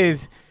part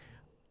is,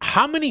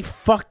 how many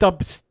fucked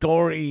up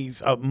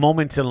stories of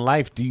moments in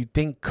life do you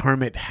think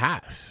Kermit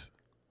has?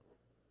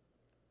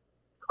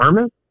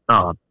 Kermit?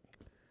 Oh,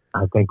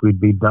 I think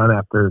we'd be done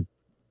after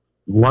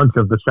lunch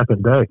of the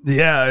second day.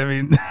 Yeah, I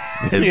mean,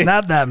 it's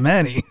not that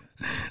many.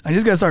 I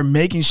just got to start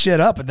making shit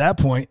up at that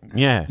point.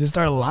 Yeah. Just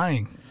start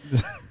lying.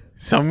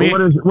 So what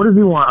does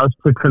he want us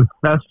to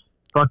confess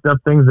fucked up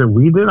things that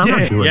we did? I'm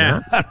not doing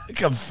that.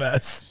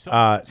 Confess. So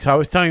I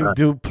was telling him to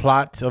do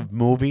plots of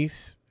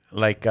movies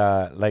like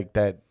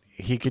that.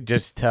 He could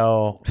just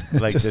tell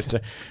like this.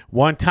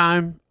 One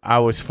time I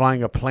was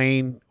flying a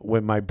plane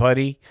with my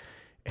buddy,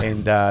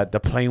 and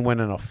the plane went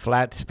in a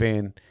flat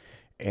spin,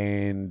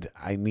 and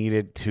we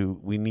needed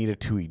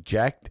to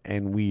eject,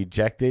 and we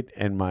ejected,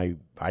 and I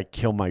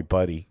killed my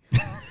buddy.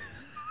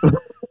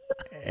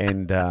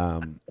 And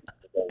then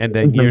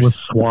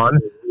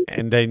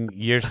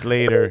years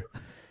later,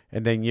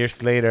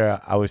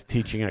 I was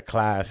teaching a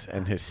class,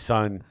 and his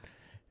son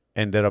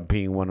ended up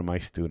being one of my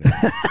students.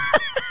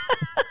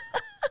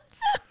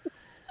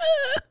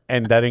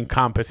 And that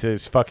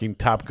encompasses fucking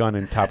Top Gun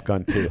and Top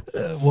Gun 2.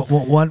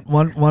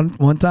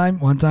 One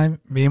time,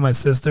 me and my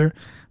sister,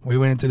 we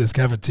went into this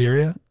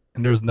cafeteria,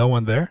 and there was no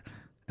one there,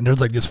 and there was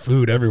like just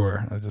food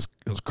everywhere. It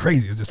was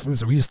crazy. It was just food.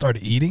 So we just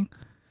started eating,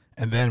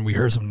 and then we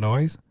heard some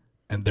noise,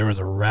 and there was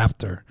a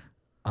raptor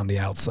on the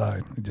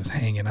outside, just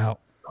hanging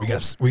out. We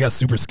got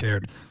super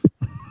scared.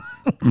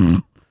 Hey,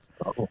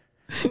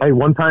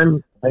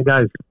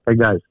 guys.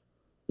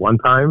 One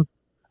time,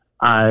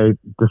 I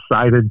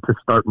decided to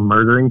start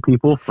murdering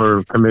people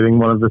for committing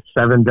one of the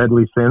 7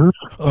 deadly sins.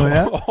 Oh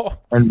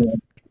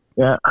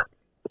yeah,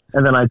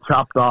 and then I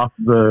chopped off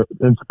the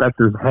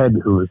inspector's head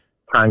who was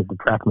trying to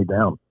track me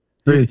down.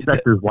 The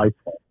inspector's wife's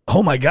head.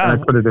 Oh my God!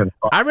 And I put it in.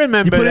 I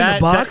remember You put it that. in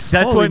the box?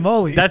 That's Holy when,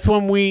 moly. That's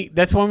when we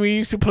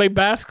used to play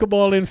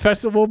basketball in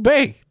Festival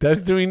Bay.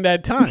 That's during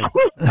that time.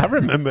 I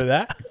remember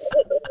that.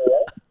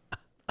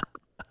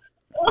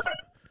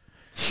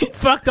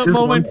 Fucked up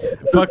moments in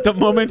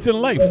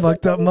life.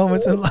 Fucked up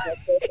moments in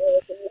life.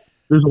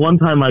 There's one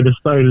time I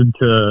decided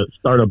to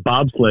start a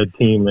bobsled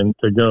team and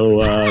to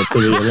go to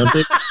the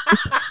Olympics.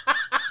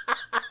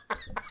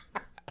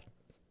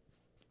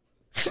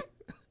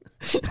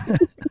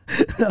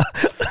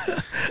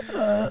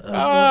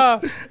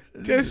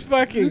 Just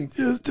fucking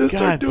Just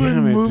start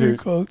doing movie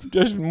quotes.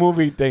 Just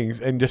movie things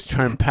and just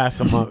try and pass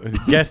them up.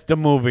 Guess the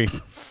movie.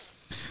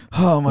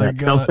 Oh my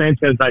God! Tell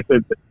Sanchez I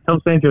said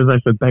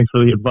thanks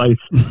for the advice.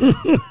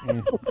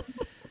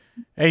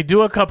 Hey,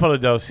 do a couple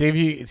of those. See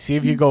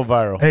if you go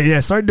viral. Hey, yeah,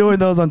 start doing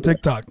those on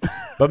TikTok.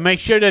 But make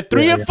sure they're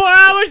 3 or 4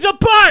 hours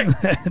apart.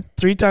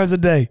 3 times a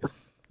day.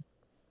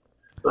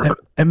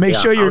 And make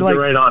sure you're I'll get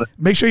right on it.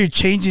 make sure you're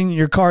changing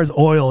your car's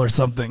oil or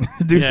something.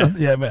 Do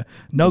something. Yeah, man.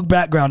 No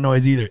background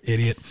noise either,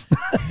 idiot.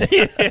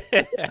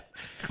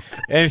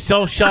 And it's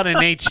all shot in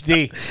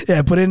HD.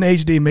 Yeah, put it in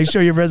HD. Make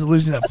sure your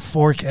resolution is at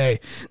 4K.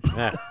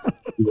 Yeah.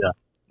 Yeah.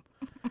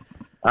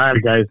 All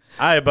right, guys.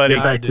 All right, buddy.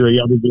 Get back to it.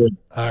 Y'all be good.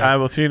 All All right, right,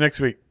 we'll see you next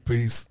week.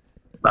 peace.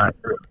 Bye.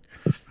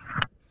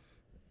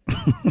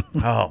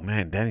 Oh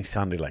man, Danny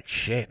sounded like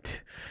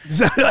shit.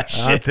 Like I don't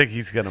shit. think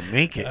he's gonna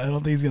make it. I don't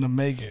think he's gonna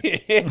make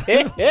it.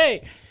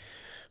 Hey,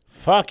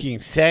 fucking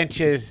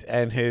Sanchez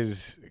and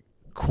his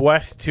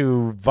quest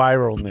to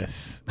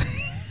viralness.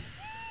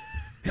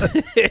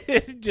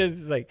 It's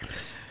just like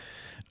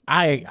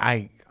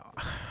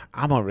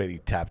I'm already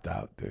tapped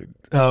out, dude.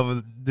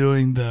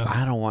 Doing the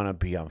I don't want to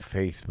be on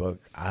Facebook.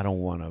 I don't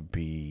want to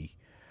be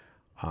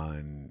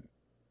on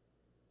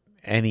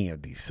any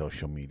of these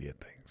social media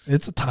things.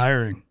 it's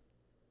tiring.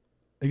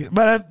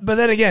 But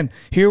then again,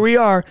 here we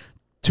are,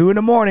 2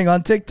 a.m.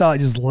 on TikTok,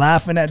 just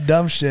laughing at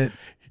dumb shit.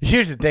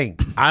 Here's the thing: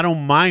 I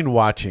don't mind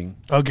watching.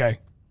 Okay.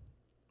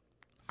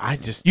 I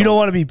just You don't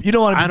want to be. You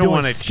don't want to I be don't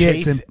doing wanna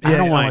skits. chase And it. I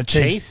don't you wanna wanna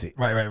chase it.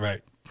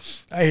 Right.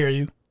 I hear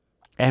you.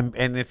 and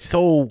it's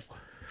so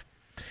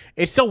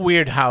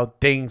weird how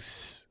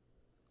things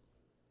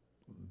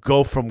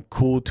go from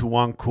cool to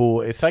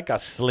uncool. It's like a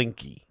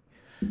slinky,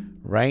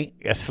 right?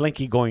 A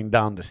slinky going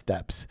down the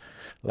steps.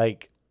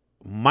 Like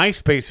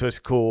MySpace was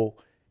cool,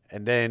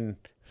 and then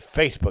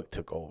Facebook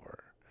took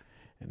over,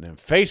 and then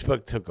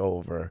Facebook took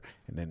over,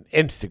 and then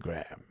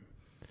Instagram,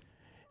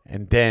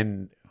 and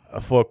then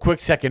for a quick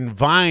second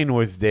Vine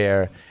was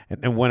there,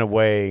 and then went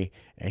away,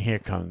 and here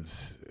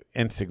comes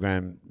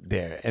Instagram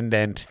there, and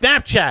then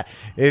Snapchat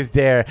is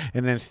there,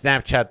 and then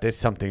Snapchat did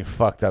something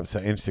fucked up, so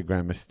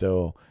Instagram is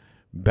still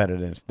better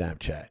than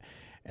Snapchat,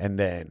 and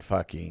then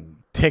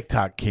fucking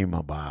TikTok came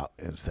about,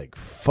 and it's like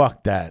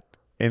fuck that.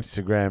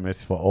 Instagram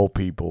is for old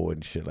people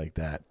and shit like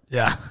that.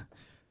 Yeah.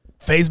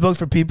 Facebook's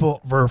for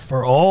people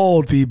for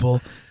old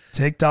people.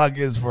 TikTok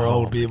is for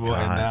old people, God.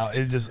 and now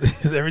it's just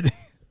it's everything.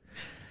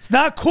 It's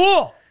not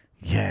cool.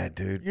 Yeah,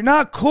 dude. You're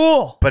not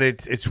cool. But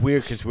it's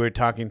weird because we're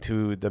talking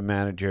to the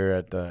manager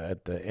at the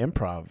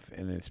Improv,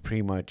 and it's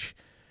pretty much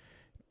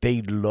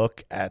they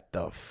look at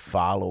the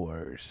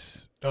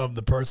followers Of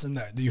the person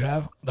that you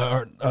have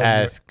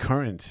as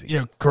currency.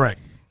 yeah,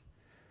 correct.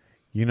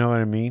 You know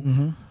what I mean?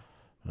 Mm-hmm.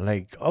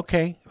 Like,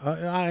 okay,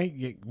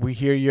 we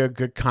hear you're a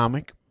good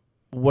comic.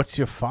 What's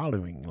your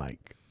following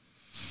like?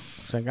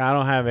 It's like I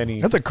don't have any.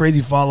 That's a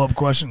crazy follow-up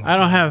question. I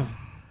don't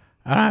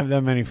have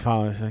that many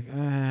followers. Like,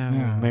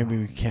 maybe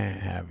we can't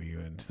have you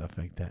and stuff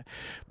like that.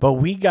 But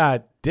we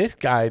got this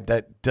guy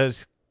that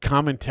does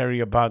commentary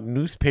about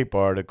newspaper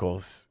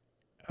articles.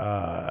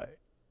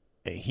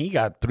 He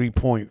got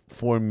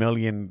 3.4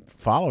 million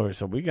followers,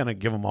 so we're gonna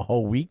give him a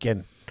whole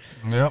weekend.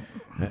 Yep.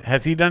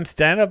 Has he done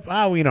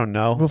stand-up? We don't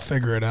know. We'll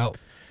figure it out.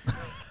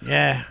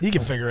 Yeah. He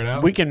can figure it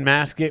out. We can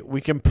mask it.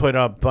 We can put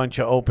a bunch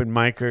of open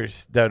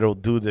micers that'll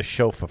do the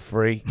show for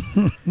free.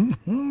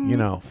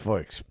 For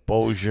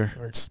exposure.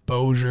 For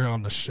exposure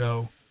on the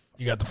show.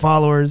 You got the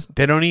followers.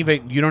 You don't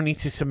need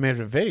to submit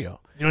a video.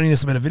 You don't need to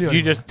submit a video. You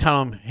anymore. just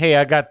tell them, hey,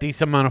 I got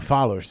this amount of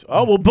followers.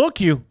 Oh, we'll book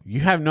you.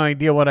 You have no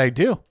idea what I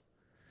do.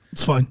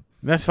 It's fine.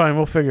 That's fine.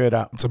 We'll figure it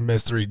out. It's a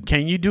mystery.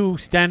 Can you do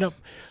stand-up?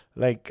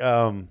 Like,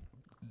 Then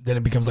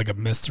it becomes like a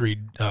mystery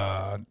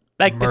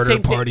like murder the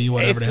same party, thing.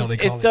 whatever the hell they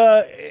call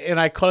it. And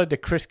I call it the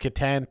Chris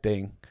Kattan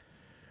thing,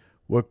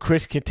 where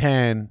Chris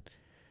Kattan,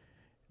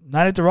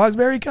 Night at the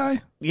Roxbury guy?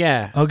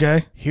 yeah,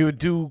 Okay. he would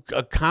do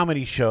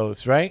comedy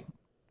shows, right?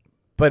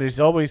 But it's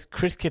always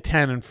Chris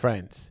Kattan and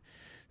friends.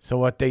 So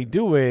what they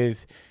do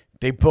is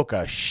they book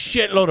a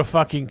shitload of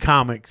fucking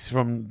comics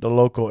from the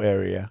local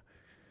area.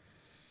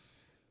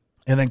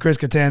 And then Chris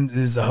Kattan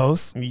is the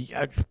host?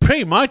 Yeah,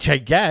 pretty much, I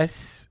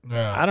guess.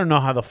 Yeah. I don't know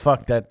how the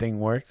fuck that thing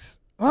works.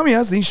 Well, I mean,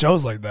 I've seen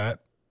shows like that.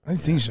 I've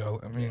seen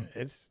shows. I mean,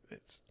 It's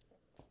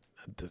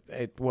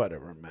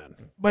whatever, man.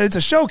 but it's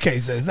a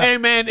showcase. It's not, Hey,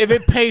 man, if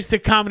it pays the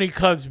comedy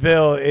club's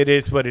bill, it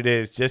is what it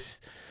is.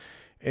 Just,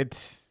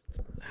 it's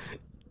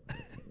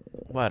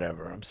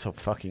Whatever. I'm so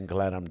fucking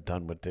glad I'm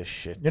done with this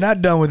shit. You're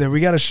not done with it. We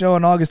got a show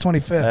on August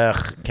 25th.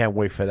 Ugh, can't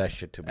wait for that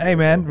shit to be Hey,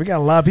 man, we got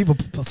a lot of people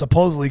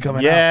supposedly coming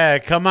out. Yeah,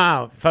 come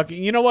out.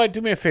 Fucking, you know what?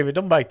 Do me a favor.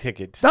 Don't buy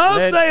tickets. Don't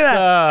say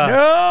that.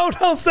 No,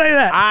 don't say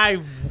that.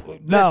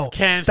 Let's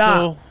cancel.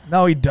 Stop.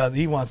 No, he does.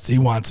 He wants it.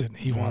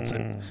 He wants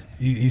it.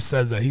 He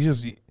says that.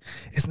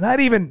 It's not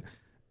even,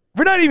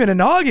 we're not even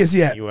in August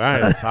yet. You are.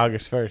 It's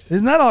August 1st.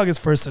 It's not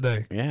August 1st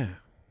today. Yeah.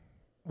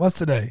 What's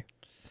today?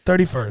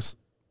 31st.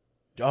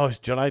 Oh, it's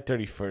July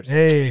 31st.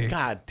 Hey.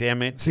 God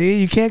damn it.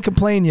 See, you can't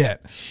complain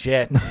yet.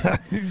 Shit.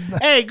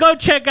 Hey, go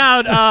check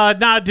out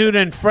Nah Dude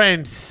and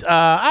Friends.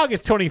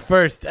 August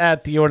 21st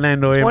at the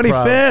Orlando Improv.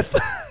 25th.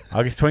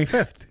 August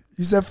 25th.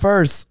 You said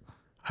first.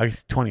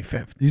 August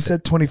 25th. You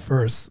said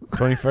 21st.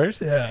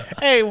 21st? Yeah.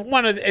 Hey,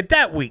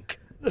 that week.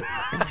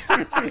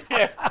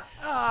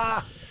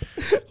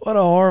 What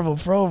a horrible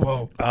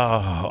promo.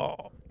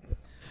 Oh.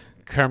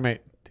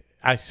 Kermit,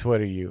 I swear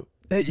to you.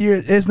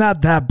 It's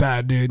not that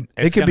bad, dude.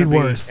 It could be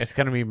worse. It's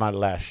going to be my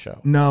last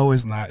show. No,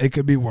 it's not. It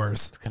could be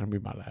worse. It's going to be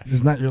my last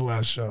It's not your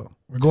last show.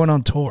 We're going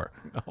on tour.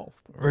 No.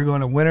 We're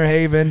going to Winter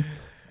Haven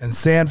and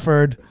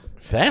Sanford.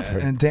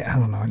 Sanford? And I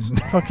don't know. What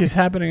the fuck is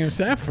happening in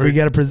Sanford? We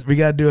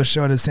gotta do a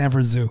show at the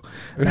Sanford Zoo.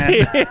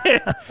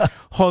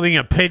 Holding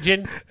a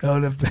pigeon.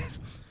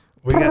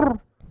 We gotta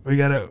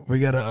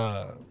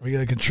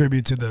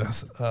contribute to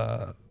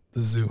the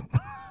zoo.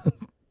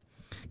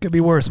 Could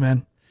be worse,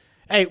 man.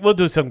 Hey, we'll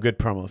do some good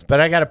promos, but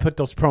I got to put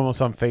those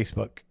promos on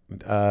Facebook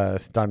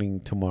starting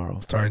tomorrow.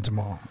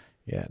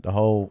 Yeah, the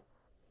whole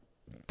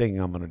thing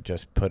I'm gonna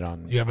just put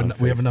on. We have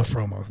enough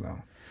promos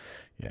now.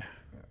 Yeah.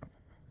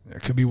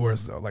 It could be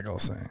worse though. Like I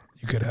was saying,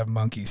 you could have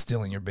monkeys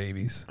stealing your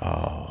babies.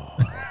 Oh,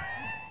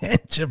 in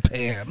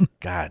Japan.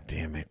 God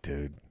damn it,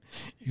 dude!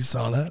 You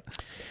saw that?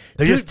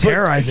 They're just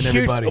terrorizing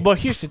everybody. But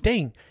here's the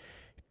thing: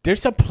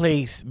 there's a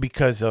place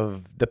because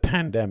of the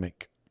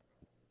pandemic.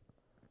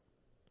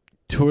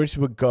 Tourists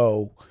would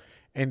go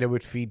and they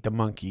would feed the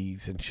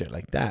monkeys and shit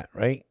like that,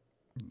 right?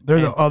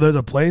 There's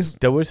a place?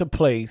 There was a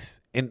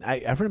place, and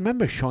I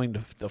remember showing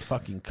the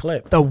fucking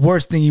clip. The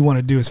worst thing you want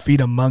to do is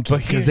feed a monkey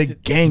because they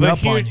gang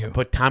up on you.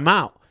 But time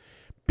out.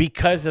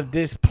 Because of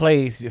this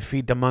place, you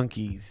feed the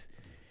monkeys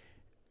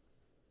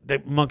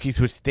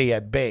would stay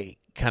at bay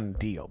kind of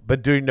deal.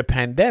 But during the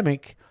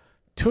pandemic,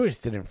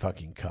 tourists didn't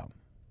fucking come.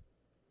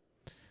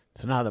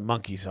 So now the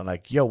monkeys are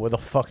like, yo, where the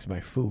fuck's my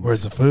food?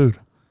 Where's the food?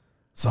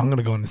 So I'm going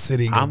to go in the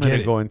city and I'm going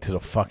to go into the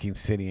fucking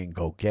city and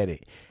go get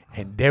it.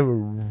 And they were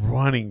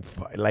running.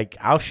 Like,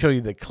 I'll show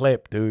you the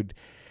clip, dude.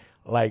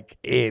 Like,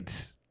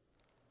 it's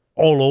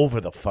all over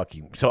the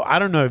fucking. So I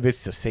don't know if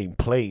it's the same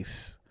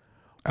place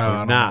or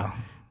not. Know.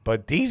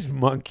 But these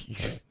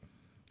monkeys.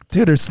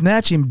 Dude, they're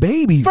snatching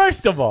babies.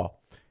 First of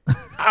all,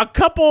 a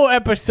couple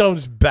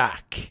episodes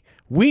back,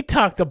 we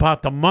talked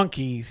about the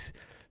monkeys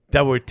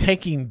that were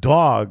taking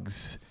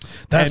dogs.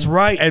 That's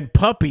right. And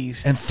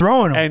puppies. And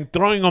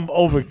throwing them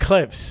over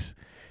cliffs.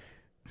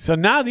 So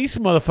now these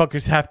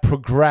motherfuckers have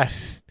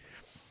progressed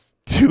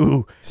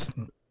to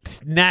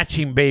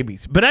snatching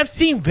babies. But I've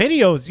seen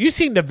videos. You've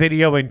seen the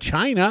video in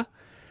China,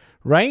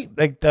 right?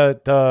 Like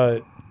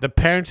the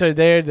parents are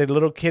there. The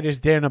little kid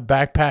is there in a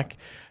backpack.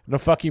 And the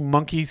fucking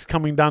monkey's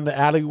coming down the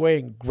alleyway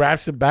and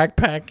grabs the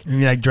backpack.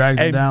 And like drags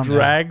it down.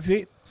 Drags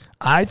it.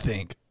 I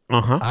think.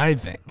 I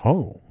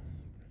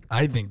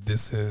think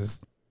this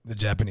is the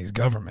Japanese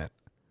government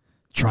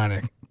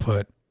trying to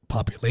put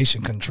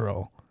population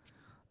control.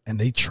 And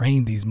they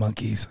train these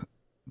monkeys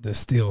to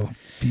steal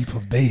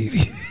people's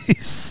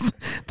babies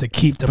to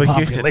keep the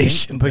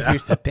population down. But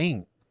here's the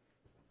thing.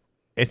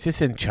 Is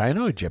this in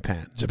China or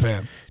Japan?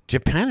 Japan.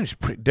 Japan is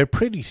they're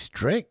pretty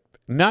strict.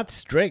 Not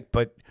strict,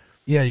 but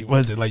yeah,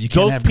 was it like you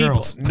can't have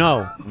girls?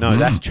 No,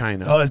 that's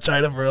China. Oh, that's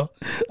China for real.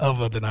 Oh,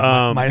 but then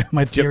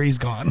my theory's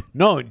gone.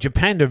 No,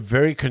 Japan, they're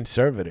very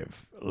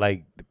conservative.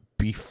 Like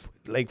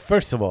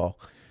first of all,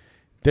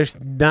 there's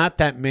not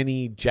that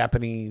many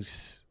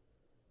Japanese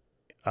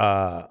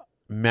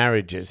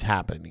marriages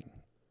happening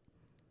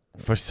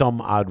for some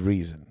odd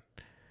reason,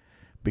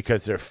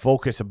 because they're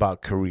focused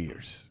about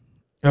careers.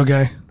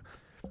 Okay.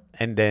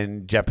 And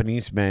then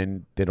Japanese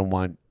men, they don't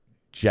want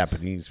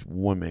Japanese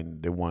women.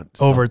 They want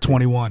over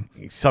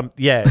 21.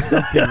 Something weird.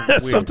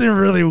 Something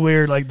really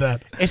weird like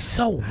that. It's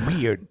so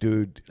weird,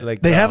 dude.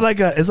 Like they have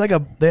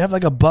they have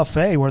like a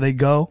buffet where they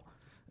go,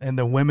 and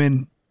the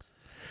women,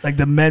 like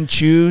the men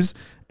choose,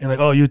 and like,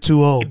 oh, you're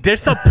too old.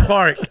 There's a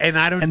park, and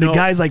I don't know. And the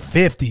guy's like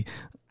 50.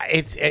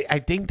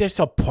 I think there's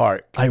a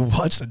park. I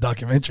watched a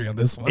documentary on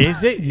this one.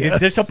 Is it? Yes.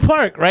 There's a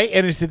park, right?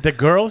 And is it the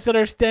girls that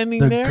are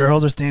standing there? The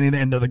girls are standing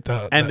there, and they're like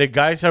the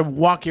guys are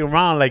walking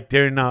around like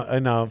they're in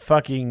a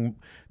fucking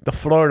the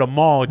Florida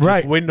Mall, just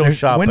right. window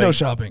shopping. Window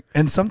shopping,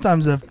 and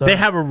sometimes they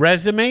have a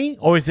resume,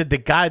 or is it the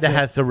guy that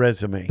has the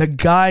resume? The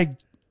guy.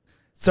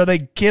 So they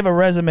give a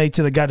resume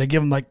to the guy. They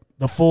give him like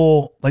the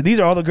full. Like these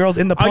are all the girls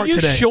in the park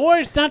today. Are you sure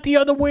it's not the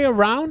other way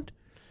around?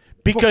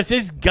 Because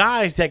there's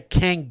guys that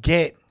can't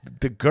get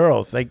the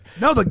girls. Like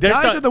no, the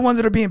guys are the ones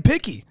that are being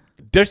picky.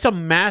 There's a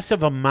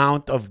massive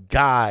amount of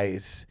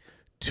guys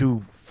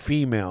to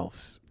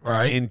females.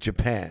 in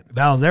Japan.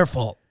 That was their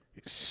fault.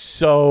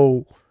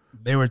 So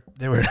they were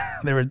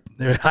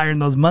hiring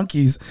those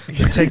monkeys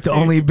to take the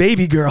only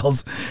baby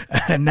girls,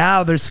 and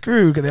now they're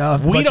screwed because they all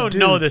have we don't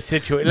know the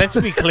situation. Let's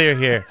be clear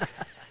here,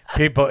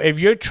 people. If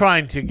you're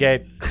trying to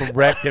get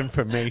correct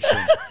information,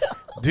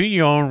 do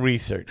your own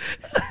research.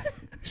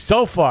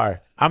 So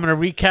far, I'm going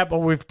to recap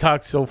what we've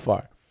talked so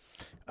far.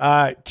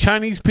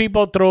 Chinese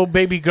people throw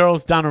baby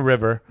girls down a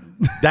river.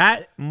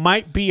 That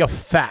might be a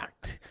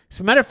fact. As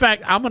a matter of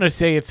fact, I'm going to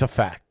say it's a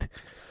fact.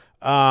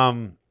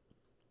 There's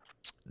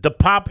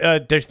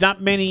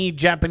not many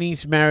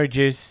Japanese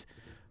marriages.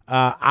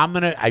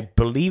 I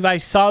believe I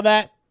saw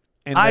that.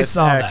 And I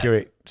saw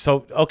accurate. That.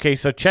 So, okay,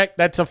 so check.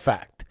 That's a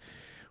fact.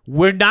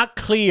 We're not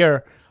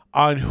clear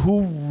on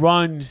who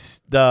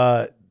runs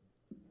the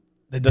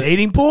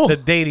dating pool. The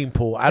dating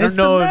pool. I don't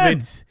know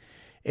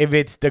if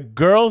it's the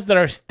girls that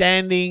are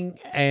standing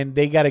and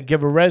they got to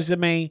give a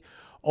resume,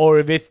 or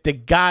if it's the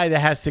guy that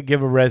has to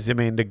give a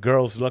resume and the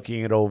girl's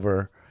looking it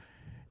over.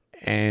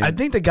 And I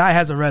think the guy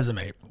has a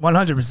resume,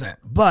 100%.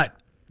 But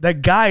the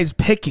guy's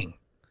picking.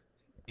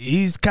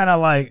 He's kind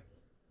of like,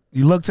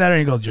 he looks at her and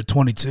he goes, "You're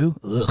 22?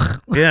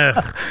 Ugh."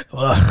 Yeah.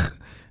 Ugh.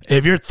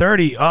 If you're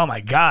 30, oh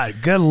my God,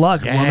 good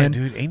luck, woman.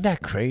 Dude, ain't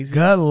that crazy?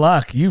 Good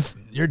luck.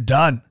 You're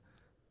done.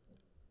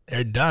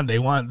 They're done. They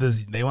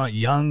want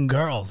young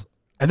girls.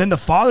 And then the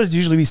fathers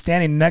usually be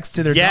standing next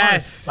to their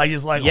daughters, like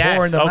just like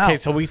whoring them out. Okay,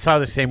 so we saw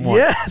the same one.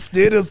 Yes,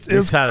 dude. It was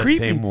creepy.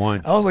 The same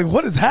one. I was like,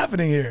 what is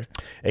happening here?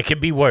 It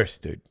could be worse,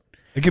 dude.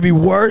 It could be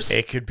worse.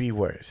 It could be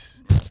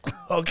worse.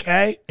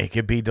 Okay. It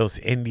could be those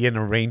Indian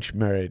arranged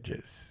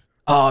marriages.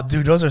 Oh,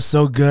 dude, those are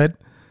so good.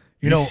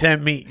 You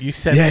sent me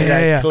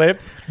that clip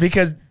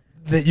because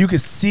you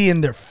could see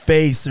in their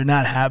face they're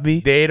not happy.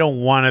 They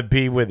don't want to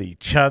be with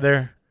each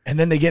other, and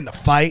then they get in a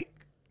fight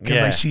because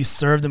like she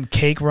served them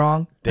cake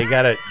wrong. They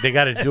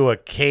gotta do a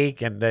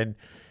cake, and then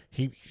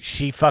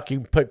she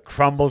fucking put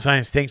crumbles on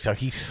his thing, so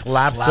he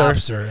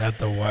slaps her at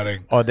the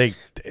wedding. Or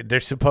they're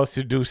supposed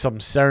to do some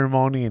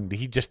ceremony, and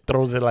he just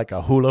throws it like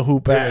a hula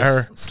hoop at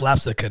her.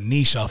 Slaps the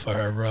kanish off of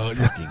her, bro.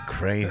 Fucking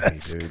crazy,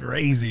 That's dude.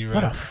 Crazy, bro.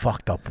 What a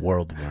fucked up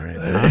world we're in.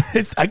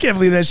 Huh? I can't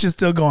believe that shit's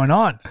still going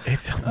on. And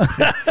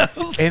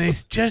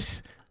it's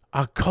just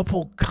a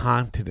couple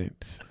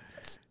continents.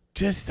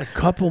 Just a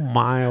couple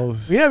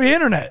miles. We have the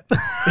internet.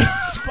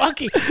 It's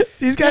fucking.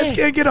 These guys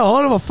can't get a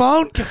hold of a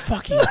phone. Get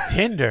fucking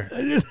Tinder.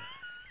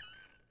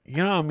 You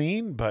know what I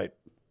mean? But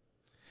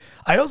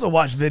I also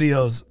watch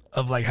videos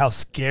of like how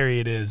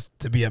scary it is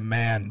to be a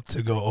man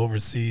to go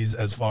overseas,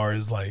 as far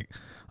as like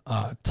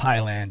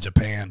Thailand,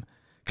 Japan,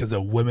 because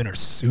the women are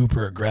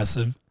super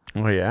aggressive.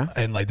 Oh yeah,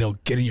 and like they'll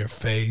get in your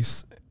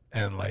face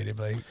and like they'll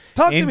be like,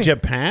 "Talk to me." In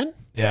Japan?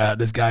 Yeah,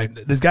 this guy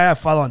I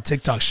follow on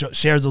TikTok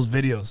shares those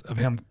videos of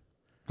him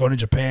going to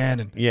Japan,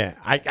 and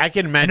I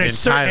can imagine. There's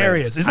certain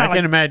areas. It's not I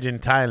can imagine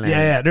Thailand.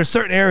 Yeah. There's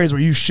certain areas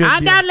where you should.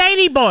 I'm not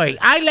ladyboy.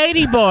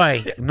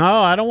 Ladyboy.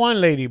 No, I don't want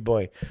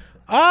ladyboy.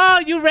 Oh,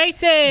 you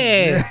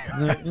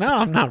racist? No,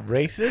 I'm not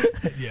racist.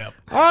 Yeah.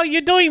 Oh,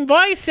 you're doing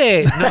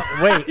voices. No,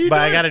 wait, but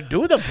I got to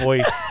do the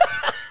voice.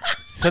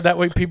 So that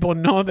way people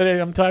know that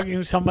I'm talking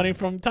to somebody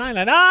from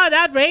Thailand. Oh,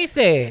 that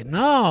racist.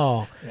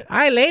 No.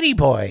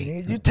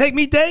 Ladyboy. You take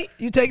me date?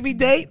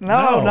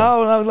 No.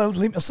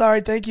 I'm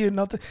sorry. Thank you.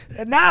 No.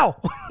 Now.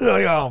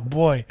 Oh,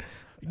 boy.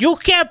 You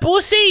can't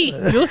pussy.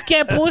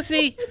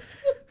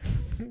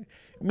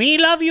 Me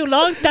love you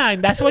long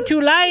time. That's what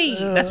you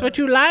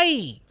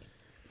like.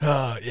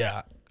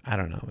 Yeah. I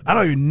don't know. I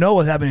don't even know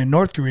what's happening in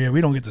North Korea.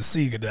 We don't get to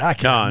see. I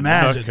can't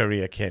imagine. North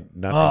Korea can't.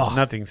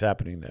 Nothing's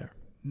happening there.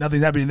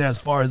 Nothing's happening there as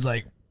far as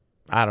like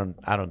I don't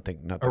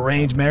think nothing.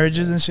 Arranged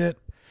marriages and shit.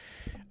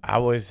 I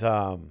was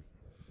I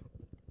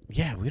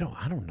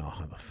don't know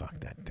how the fuck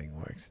that thing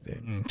works,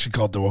 dude. She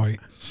called Dwight.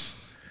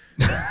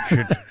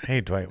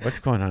 Hey Dwight, what's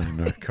going on in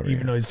North Korea?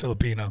 Even though he's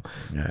Filipino.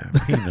 Yeah,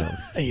 he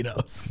knows. He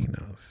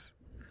knows.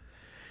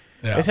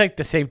 Yeah. It's like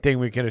the same thing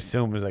we could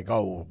assume is like,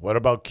 oh, what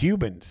about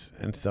Cubans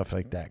and stuff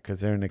like that? Because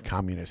they're in a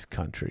communist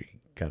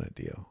country kind of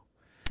deal.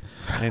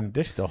 And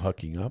they're still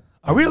hooking up.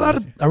 Are we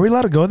allowed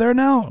to go there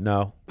now?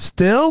 No.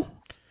 Still?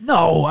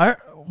 No.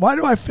 Why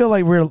do I feel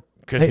like we're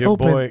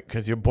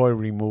because your boy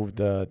removed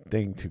the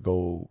thing to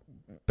go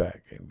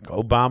back.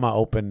 Obama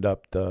opened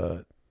up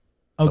the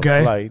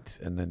flights,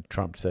 and then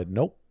Trump said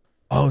nope.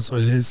 Oh, so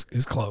it is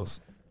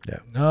closed. Yeah.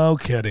 No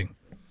kidding.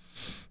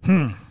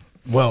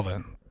 Well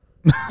then.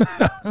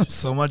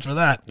 So much for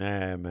that.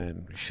 Yeah,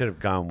 man. We should have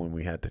gone when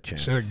we had the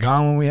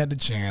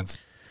chance.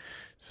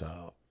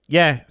 So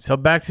yeah, so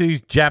back to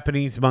these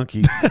Japanese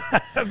monkeys.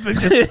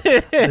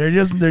 they're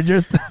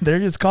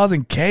just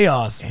causing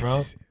chaos,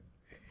 bro.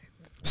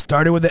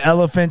 Started with the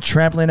elephant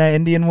trampling that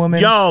Indian woman.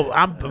 Yo,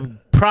 I'm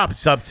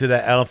props up to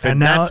that elephant.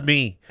 That's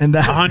me. And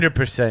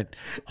 100%.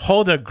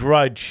 Hold a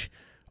grudge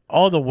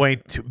all the way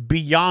to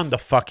beyond the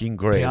fucking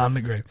grave. Beyond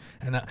the grave.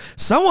 And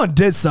someone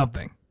did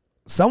something.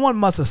 Someone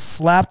must have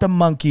slapped a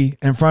monkey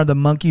in front of the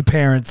monkey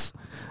parents,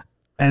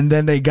 and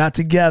then they got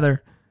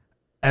together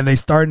and they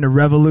starting a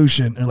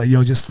revolution. And like,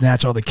 yo, just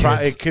snatch all the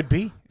kids. It could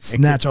be.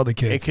 Snatch all the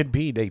kids. It could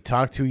be. They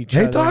talk to each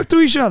other. They talk to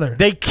each other.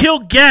 They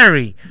killed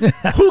Gary.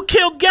 Who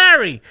killed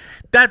Gary?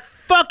 That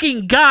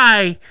fucking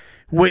guy.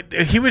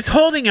 He was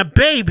holding a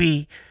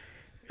baby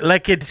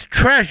like it's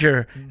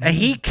treasure, and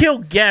he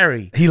killed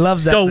Gary. He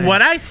loves that. So thing.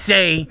 what I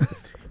say,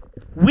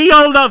 we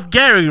all love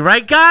Gary,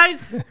 right,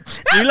 guys?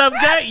 We love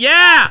Gary.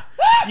 Yeah,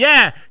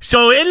 yeah.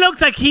 So it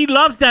looks like he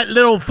loves that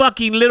little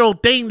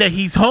thing that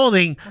he's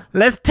holding.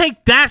 Let's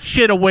take that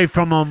shit away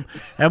from him,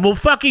 and we'll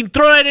fucking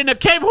throw it in the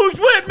cave. Who's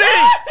with me?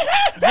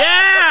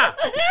 Yeah.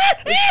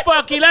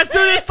 Let's do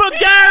this for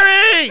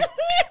Gary.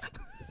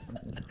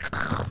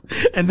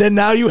 And then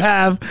now you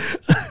have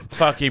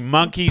fucking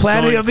monkeys,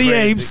 Planet of the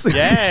crazy. Apes.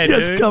 Yeah,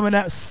 just dude. Coming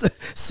out.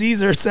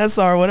 Cesar,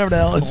 whatever the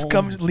hell is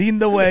coming, leading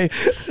the way.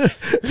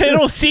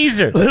 Little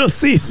Caesar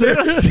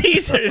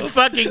is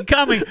fucking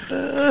coming,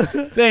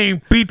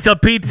 saying pizza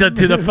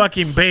to the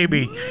fucking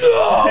baby.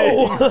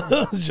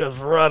 No, just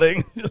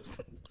running.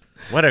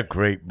 What a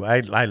great!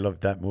 I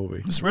love that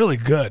movie. It's really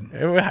good.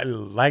 I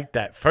like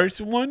that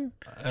first one.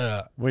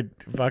 With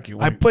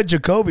fucking. I put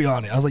Jacoby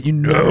on it. I was like, "You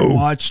never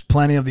watched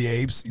Planet of the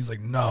Apes?" He's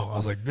like, "No." I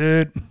was like,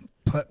 "Dude,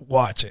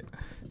 watch it."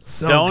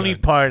 So the only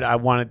part I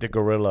wanted the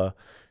gorilla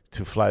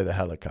to fly the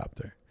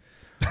helicopter,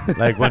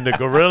 like when the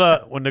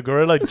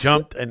gorilla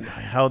jumped and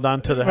held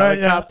onto the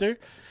helicopter.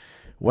 Yeah.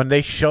 When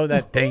they show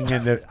that thing,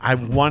 I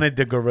wanted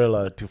the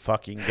gorilla to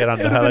fucking get on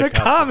the helicopter. It'd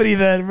been a comedy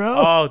then, bro.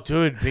 Oh,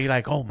 dude, be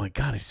like, oh my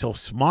god, it's so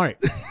smart.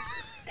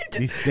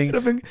 These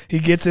things. He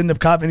gets in the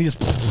cop and he just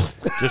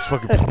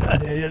fucking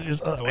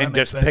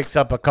picks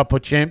up a couple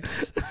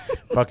chimps.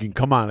 Fucking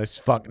come on, let's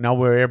fuck. Now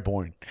we're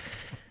airborne.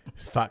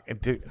 It's fucking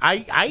dude.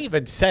 I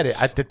even said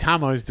it at the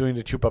time I was doing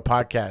the Chupa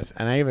podcast,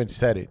 and I even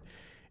said it.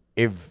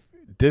 If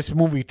this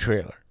movie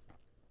trailer,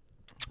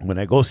 when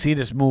I go see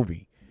this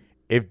movie,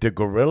 if the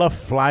gorilla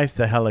flies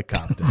the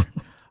helicopter,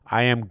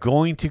 I am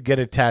going to get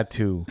a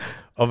tattoo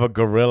of a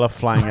gorilla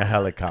flying a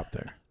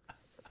helicopter.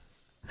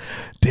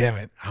 Damn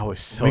it. I was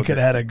so... We could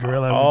have had a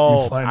gorilla.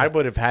 Oh, I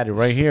would have had it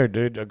right here,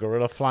 dude. A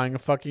gorilla flying a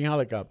fucking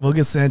helicopter. We'll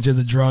get Sanchez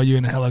to draw you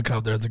in a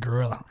helicopter as a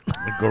gorilla.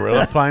 A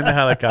gorilla flying the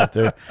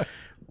helicopter.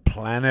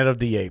 Planet of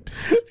the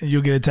Apes. And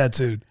you'll get it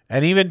tattooed.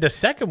 And even the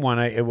second one,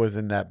 it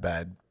wasn't that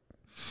bad.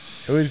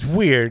 It was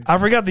weird. I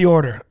forgot the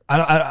order.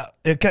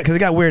 Because it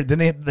got weird.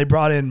 Then they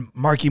brought in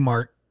Marky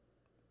Mark.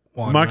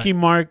 Marky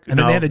Mark. And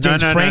then they had the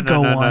James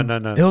Franco one.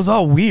 No. It was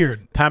all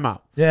weird. Time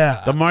out.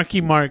 Yeah. The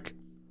Marky Mark,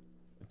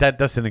 that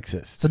doesn't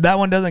exist. So that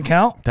one doesn't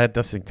count? That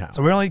doesn't count.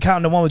 So we're only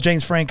counting the one with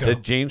James Franco. The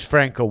James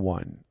Franco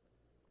one.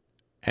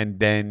 And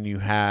then you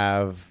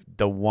have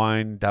the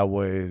one that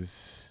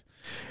was...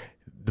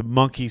 The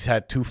monkeys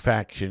had two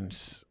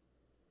factions.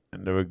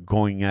 And they were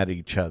going at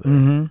each other.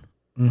 Mm-hmm.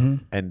 Mm-hmm.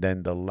 And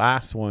then the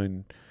last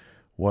one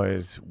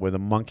was with a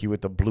monkey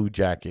with a blue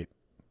jacket.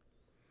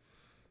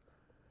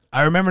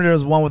 I remember there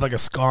was one with like a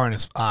scar in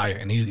his eye,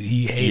 and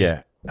he hated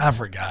it. I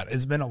forgot.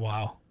 It's been a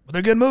while. But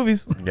they're good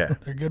movies. Yeah.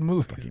 They're good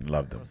movies. Fucking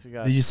love them.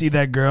 Did you see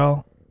that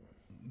girl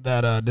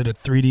that did a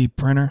 3D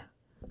printer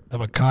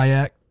of a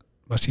kayak,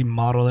 but she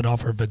modeled it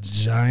off her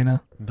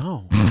vagina?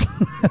 No.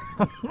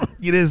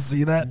 You didn't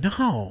see that?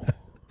 No.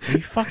 Are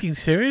you fucking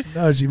serious?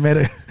 No, she made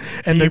it.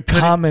 And the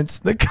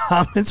comments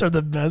are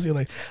the best. You're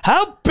like,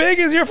 how big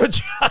is your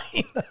vagina?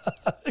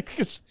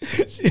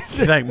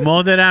 She's like,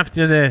 mold it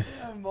after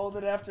this. I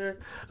molded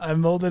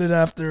it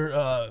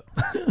after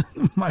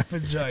my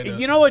vagina.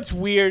 You know what's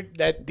weird?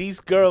 That these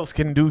girls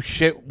can do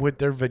shit with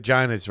their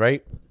vaginas,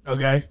 right?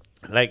 Okay.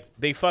 Like,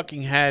 they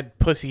fucking had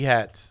pussy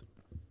hats.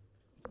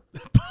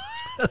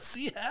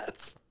 Pussy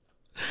hats?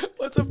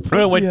 What's a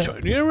pussy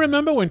hat? You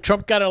remember when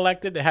Trump got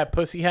elected, they had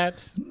pussy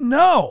hats?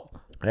 No.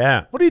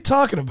 Yeah. What are you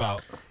talking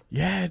about?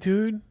 Yeah,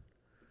 dude.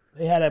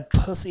 They had a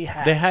pussy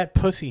hat. They had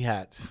pussy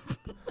hats.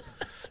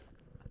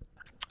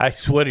 I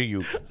swear to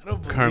you, I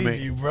don't believe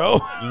Kermit, you, bro.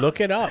 Look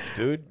it up,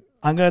 dude.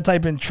 I'm going to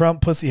type in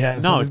Trump pussy hat.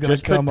 And no,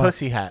 just put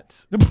pussy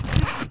hats.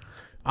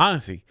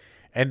 Honestly.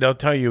 And they'll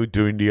tell you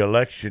during the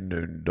election,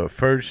 in the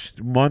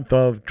first month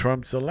of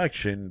Trump's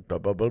election, blah,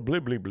 blah, blah, blah,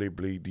 blah, blah,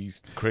 blah,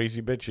 these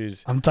crazy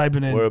bitches I'm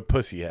typing in wear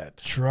pussy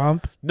hats.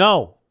 Trump?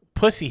 No,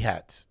 pussy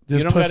hats.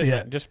 Just pussy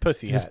hats. Just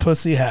pussy hats. Just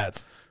pussy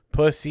hats.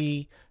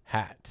 Pussy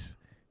hats.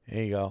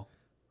 There you go.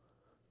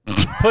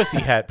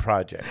 Pussy Hat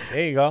Project.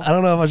 There you go. I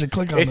don't know if I should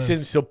click on this. It's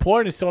in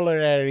support and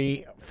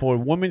solidarity for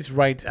women's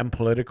rights and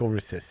political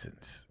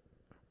resistance.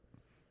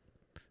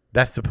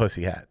 That's the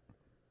pussy hat.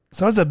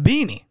 So it's a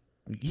beanie.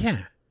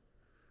 Yeah.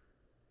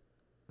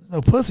 There's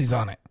no pussies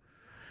on it.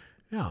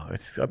 No,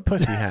 it's a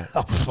pussy hat.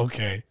 Oh,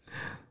 okay.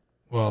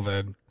 Well,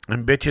 then.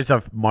 And bitches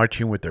are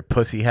marching with their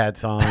pussy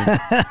hats on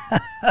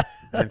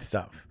and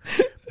stuff.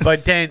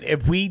 But then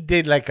if we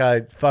did like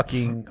a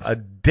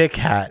dick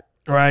hat.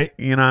 Right.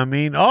 You know what I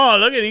mean? Oh,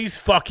 look at these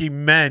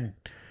fucking men.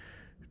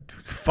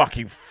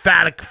 Fucking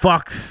phallic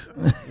fucks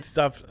and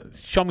stuff.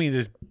 Show me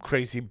this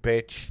crazy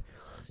bitch.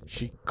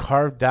 She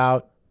carved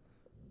out.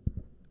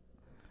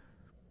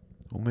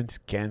 Woman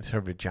scans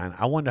her vagina.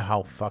 I wonder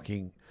how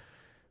fucking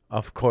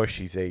Of course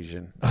she's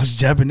Asian. Oh, she's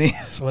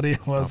Japanese. What do you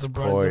want?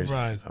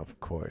 Surprise. Of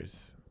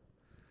course.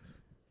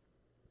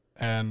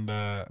 And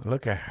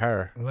look at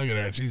her. Look at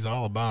her. She's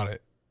all about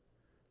it.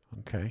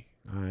 Okay.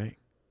 All right.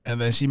 And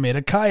then she made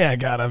a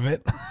kayak out of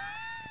it.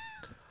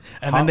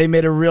 And then they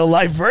made a real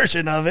life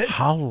version of it.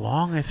 How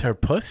long is her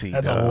pussy?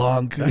 That's a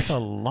long cooch. That's a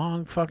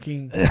long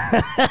fucking.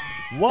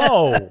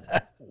 Whoa.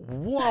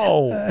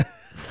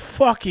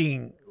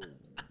 Fucking.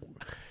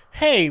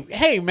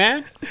 Hey,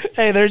 man.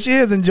 Hey, there she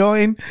is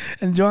enjoying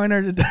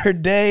her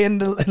day in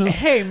the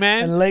hey,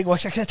 man. in Lake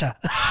Ouachita.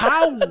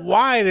 How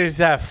wide is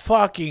that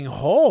fucking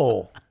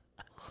hole?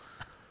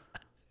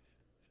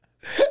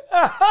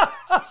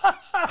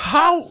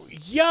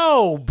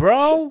 Yo,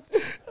 bro.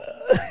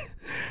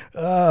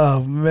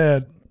 Oh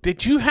man.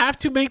 Did you have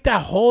to make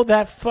that hole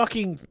that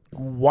fucking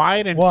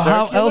wide and circular?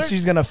 How else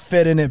she's gonna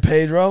fit in it,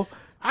 Pedro?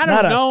 I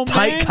don't know,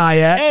 tight man.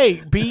 Kayak.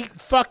 Hey, be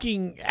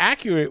fucking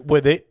accurate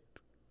with it.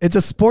 It's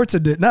a sports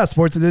edition, not a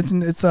sports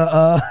edition. It's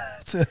a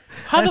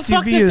How the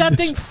fuck does that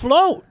thing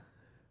float?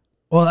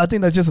 Well, I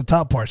think that's just the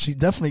top part. She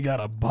definitely got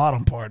a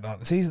bottom part on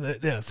it. See.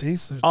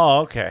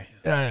 Oh, okay.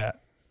 Yeah.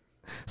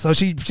 So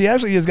she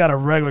actually just got a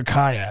regular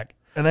kayak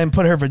and then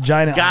put her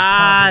vagina on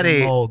top of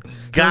the mold. So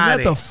it's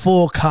not the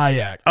full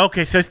kayak.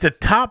 Okay, so it's the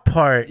top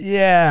part.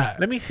 Yeah.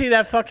 Let me see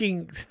that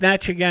fucking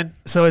snatch again.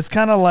 So it's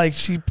kind of like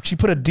she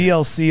put a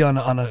DLC on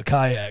a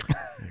kayak.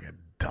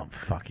 Dumb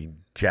fucking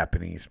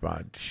Japanese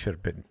broad should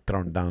have been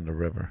thrown down the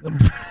river.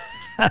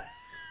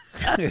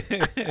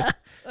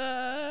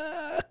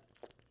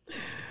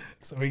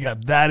 So we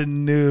got that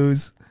in the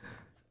news.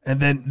 And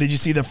then did you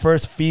see the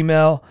first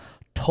female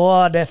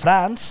Tour de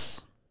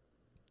France?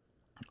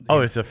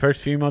 Oh, it's the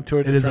first female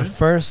Tour de France? It is the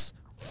first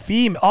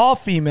all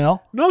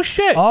female. No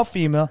shit. All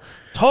female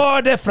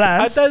Tour de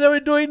France. I thought they were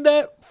doing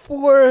that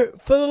for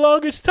the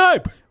longest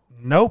time.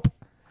 Nope.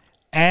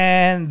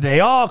 And they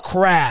all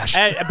crashed.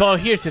 Well,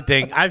 here's the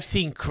thing. I've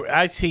seen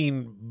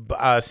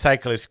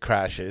cyclist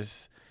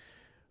crashes,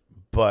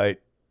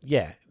 but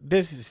yeah,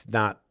 this is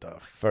not the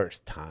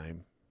first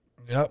time.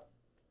 Yep.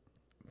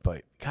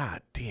 But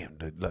god damn,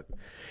 dude, look,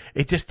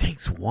 it just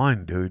takes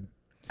one, dude.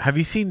 Have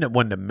you seen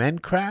when the men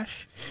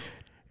crash?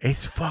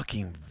 It's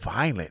fucking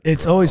violent.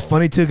 It's always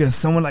funny too because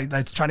someone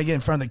that's trying to get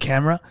in front of the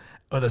camera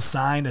with a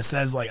sign that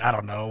says I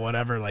don't know,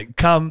 whatever,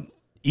 come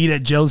eat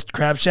at Joe's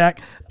Crab Shack.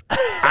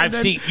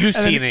 You've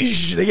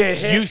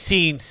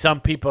seen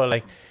some people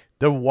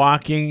they're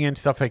walking and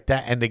stuff like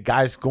that, and the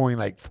guy's going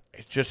it's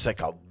just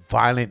like a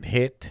violent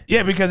hit.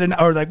 Yeah, because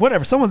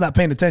whatever, someone's not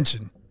paying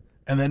attention,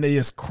 and then they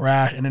just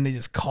crash, and then it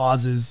just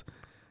causes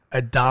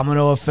a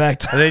domino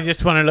effect. They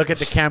just want to look at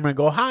the camera and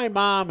go, "Hi,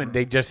 Mom," and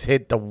they just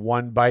hit the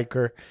one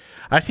biker.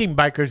 I've seen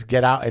bikers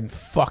get out and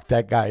fuck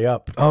that guy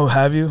up. Oh,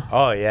 have you?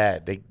 Oh yeah,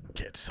 they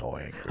get so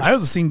angry. I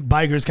also seen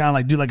bikers kind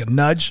of do a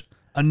nudge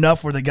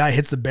enough where the guy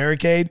hits the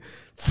barricade,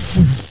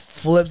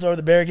 flips over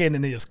the barricade, and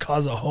then they just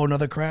cause a whole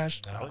nother crash.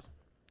 No.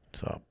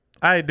 So,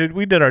 all right, dude,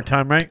 we did our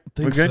time, right?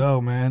 Think so,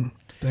 man.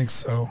 Think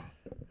so.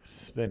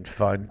 It's been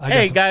fun.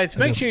 Hey, guys,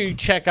 make sure you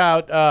check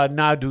out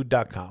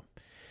NahDude.com.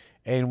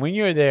 And when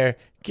you're there,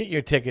 get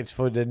your tickets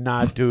for the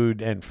Nah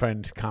Dude and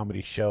Friends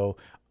comedy show,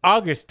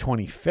 August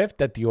 25th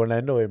at the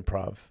Orlando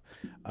Improv.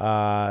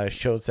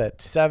 Show's at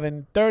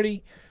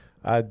 7:30.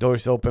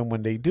 Doors open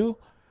when they do.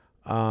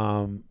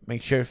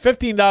 Make sure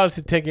 $15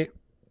 a ticket.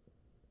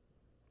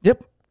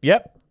 Yep.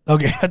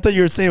 Okay, I thought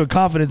you were saying with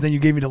confidence, then you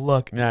gave me the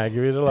look. Yeah,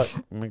 give you the look.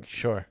 Make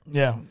sure.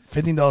 Yeah,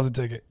 $15 a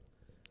ticket.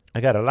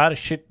 I got a lot of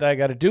shit that I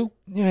got to do.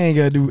 You ain't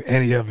got to do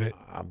any of it.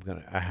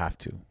 I have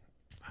to.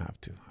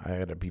 I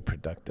got to be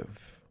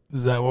productive.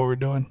 Is that what we're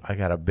doing? I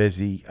got a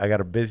busy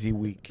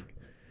week.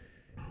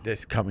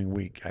 This coming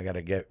week, I got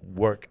to get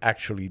work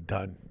actually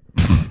done.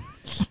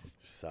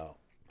 So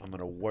I'm going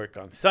to work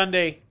on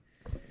Sunday.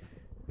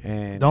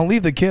 And don't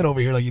leave the kid over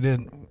here like you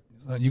did.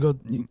 You go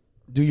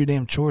do your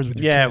damn chores with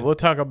your kid. We'll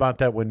talk about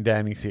that when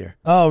Danny's here.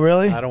 Oh,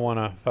 really? I don't want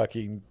to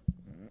fucking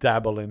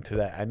dabble into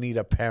that. I need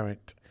a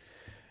parent.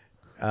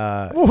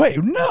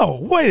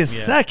 Wait a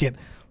second.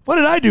 What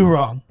did I do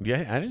wrong?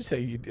 Yeah, I didn't say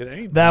you did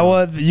anything. That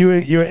was you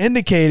were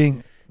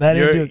indicating that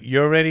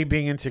you're already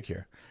being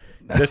insecure.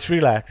 Just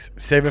relax.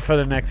 Save it for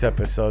the next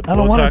episode. I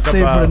don't want to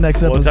save it for the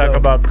next episode. We'll talk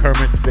about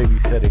Kermit's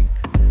babysitting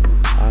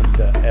on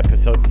the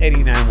episode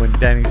 89 when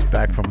Danny's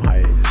back from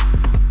hiatus.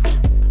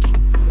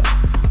 So,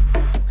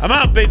 I'm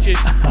out, bitches.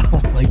 I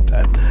don't like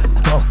that.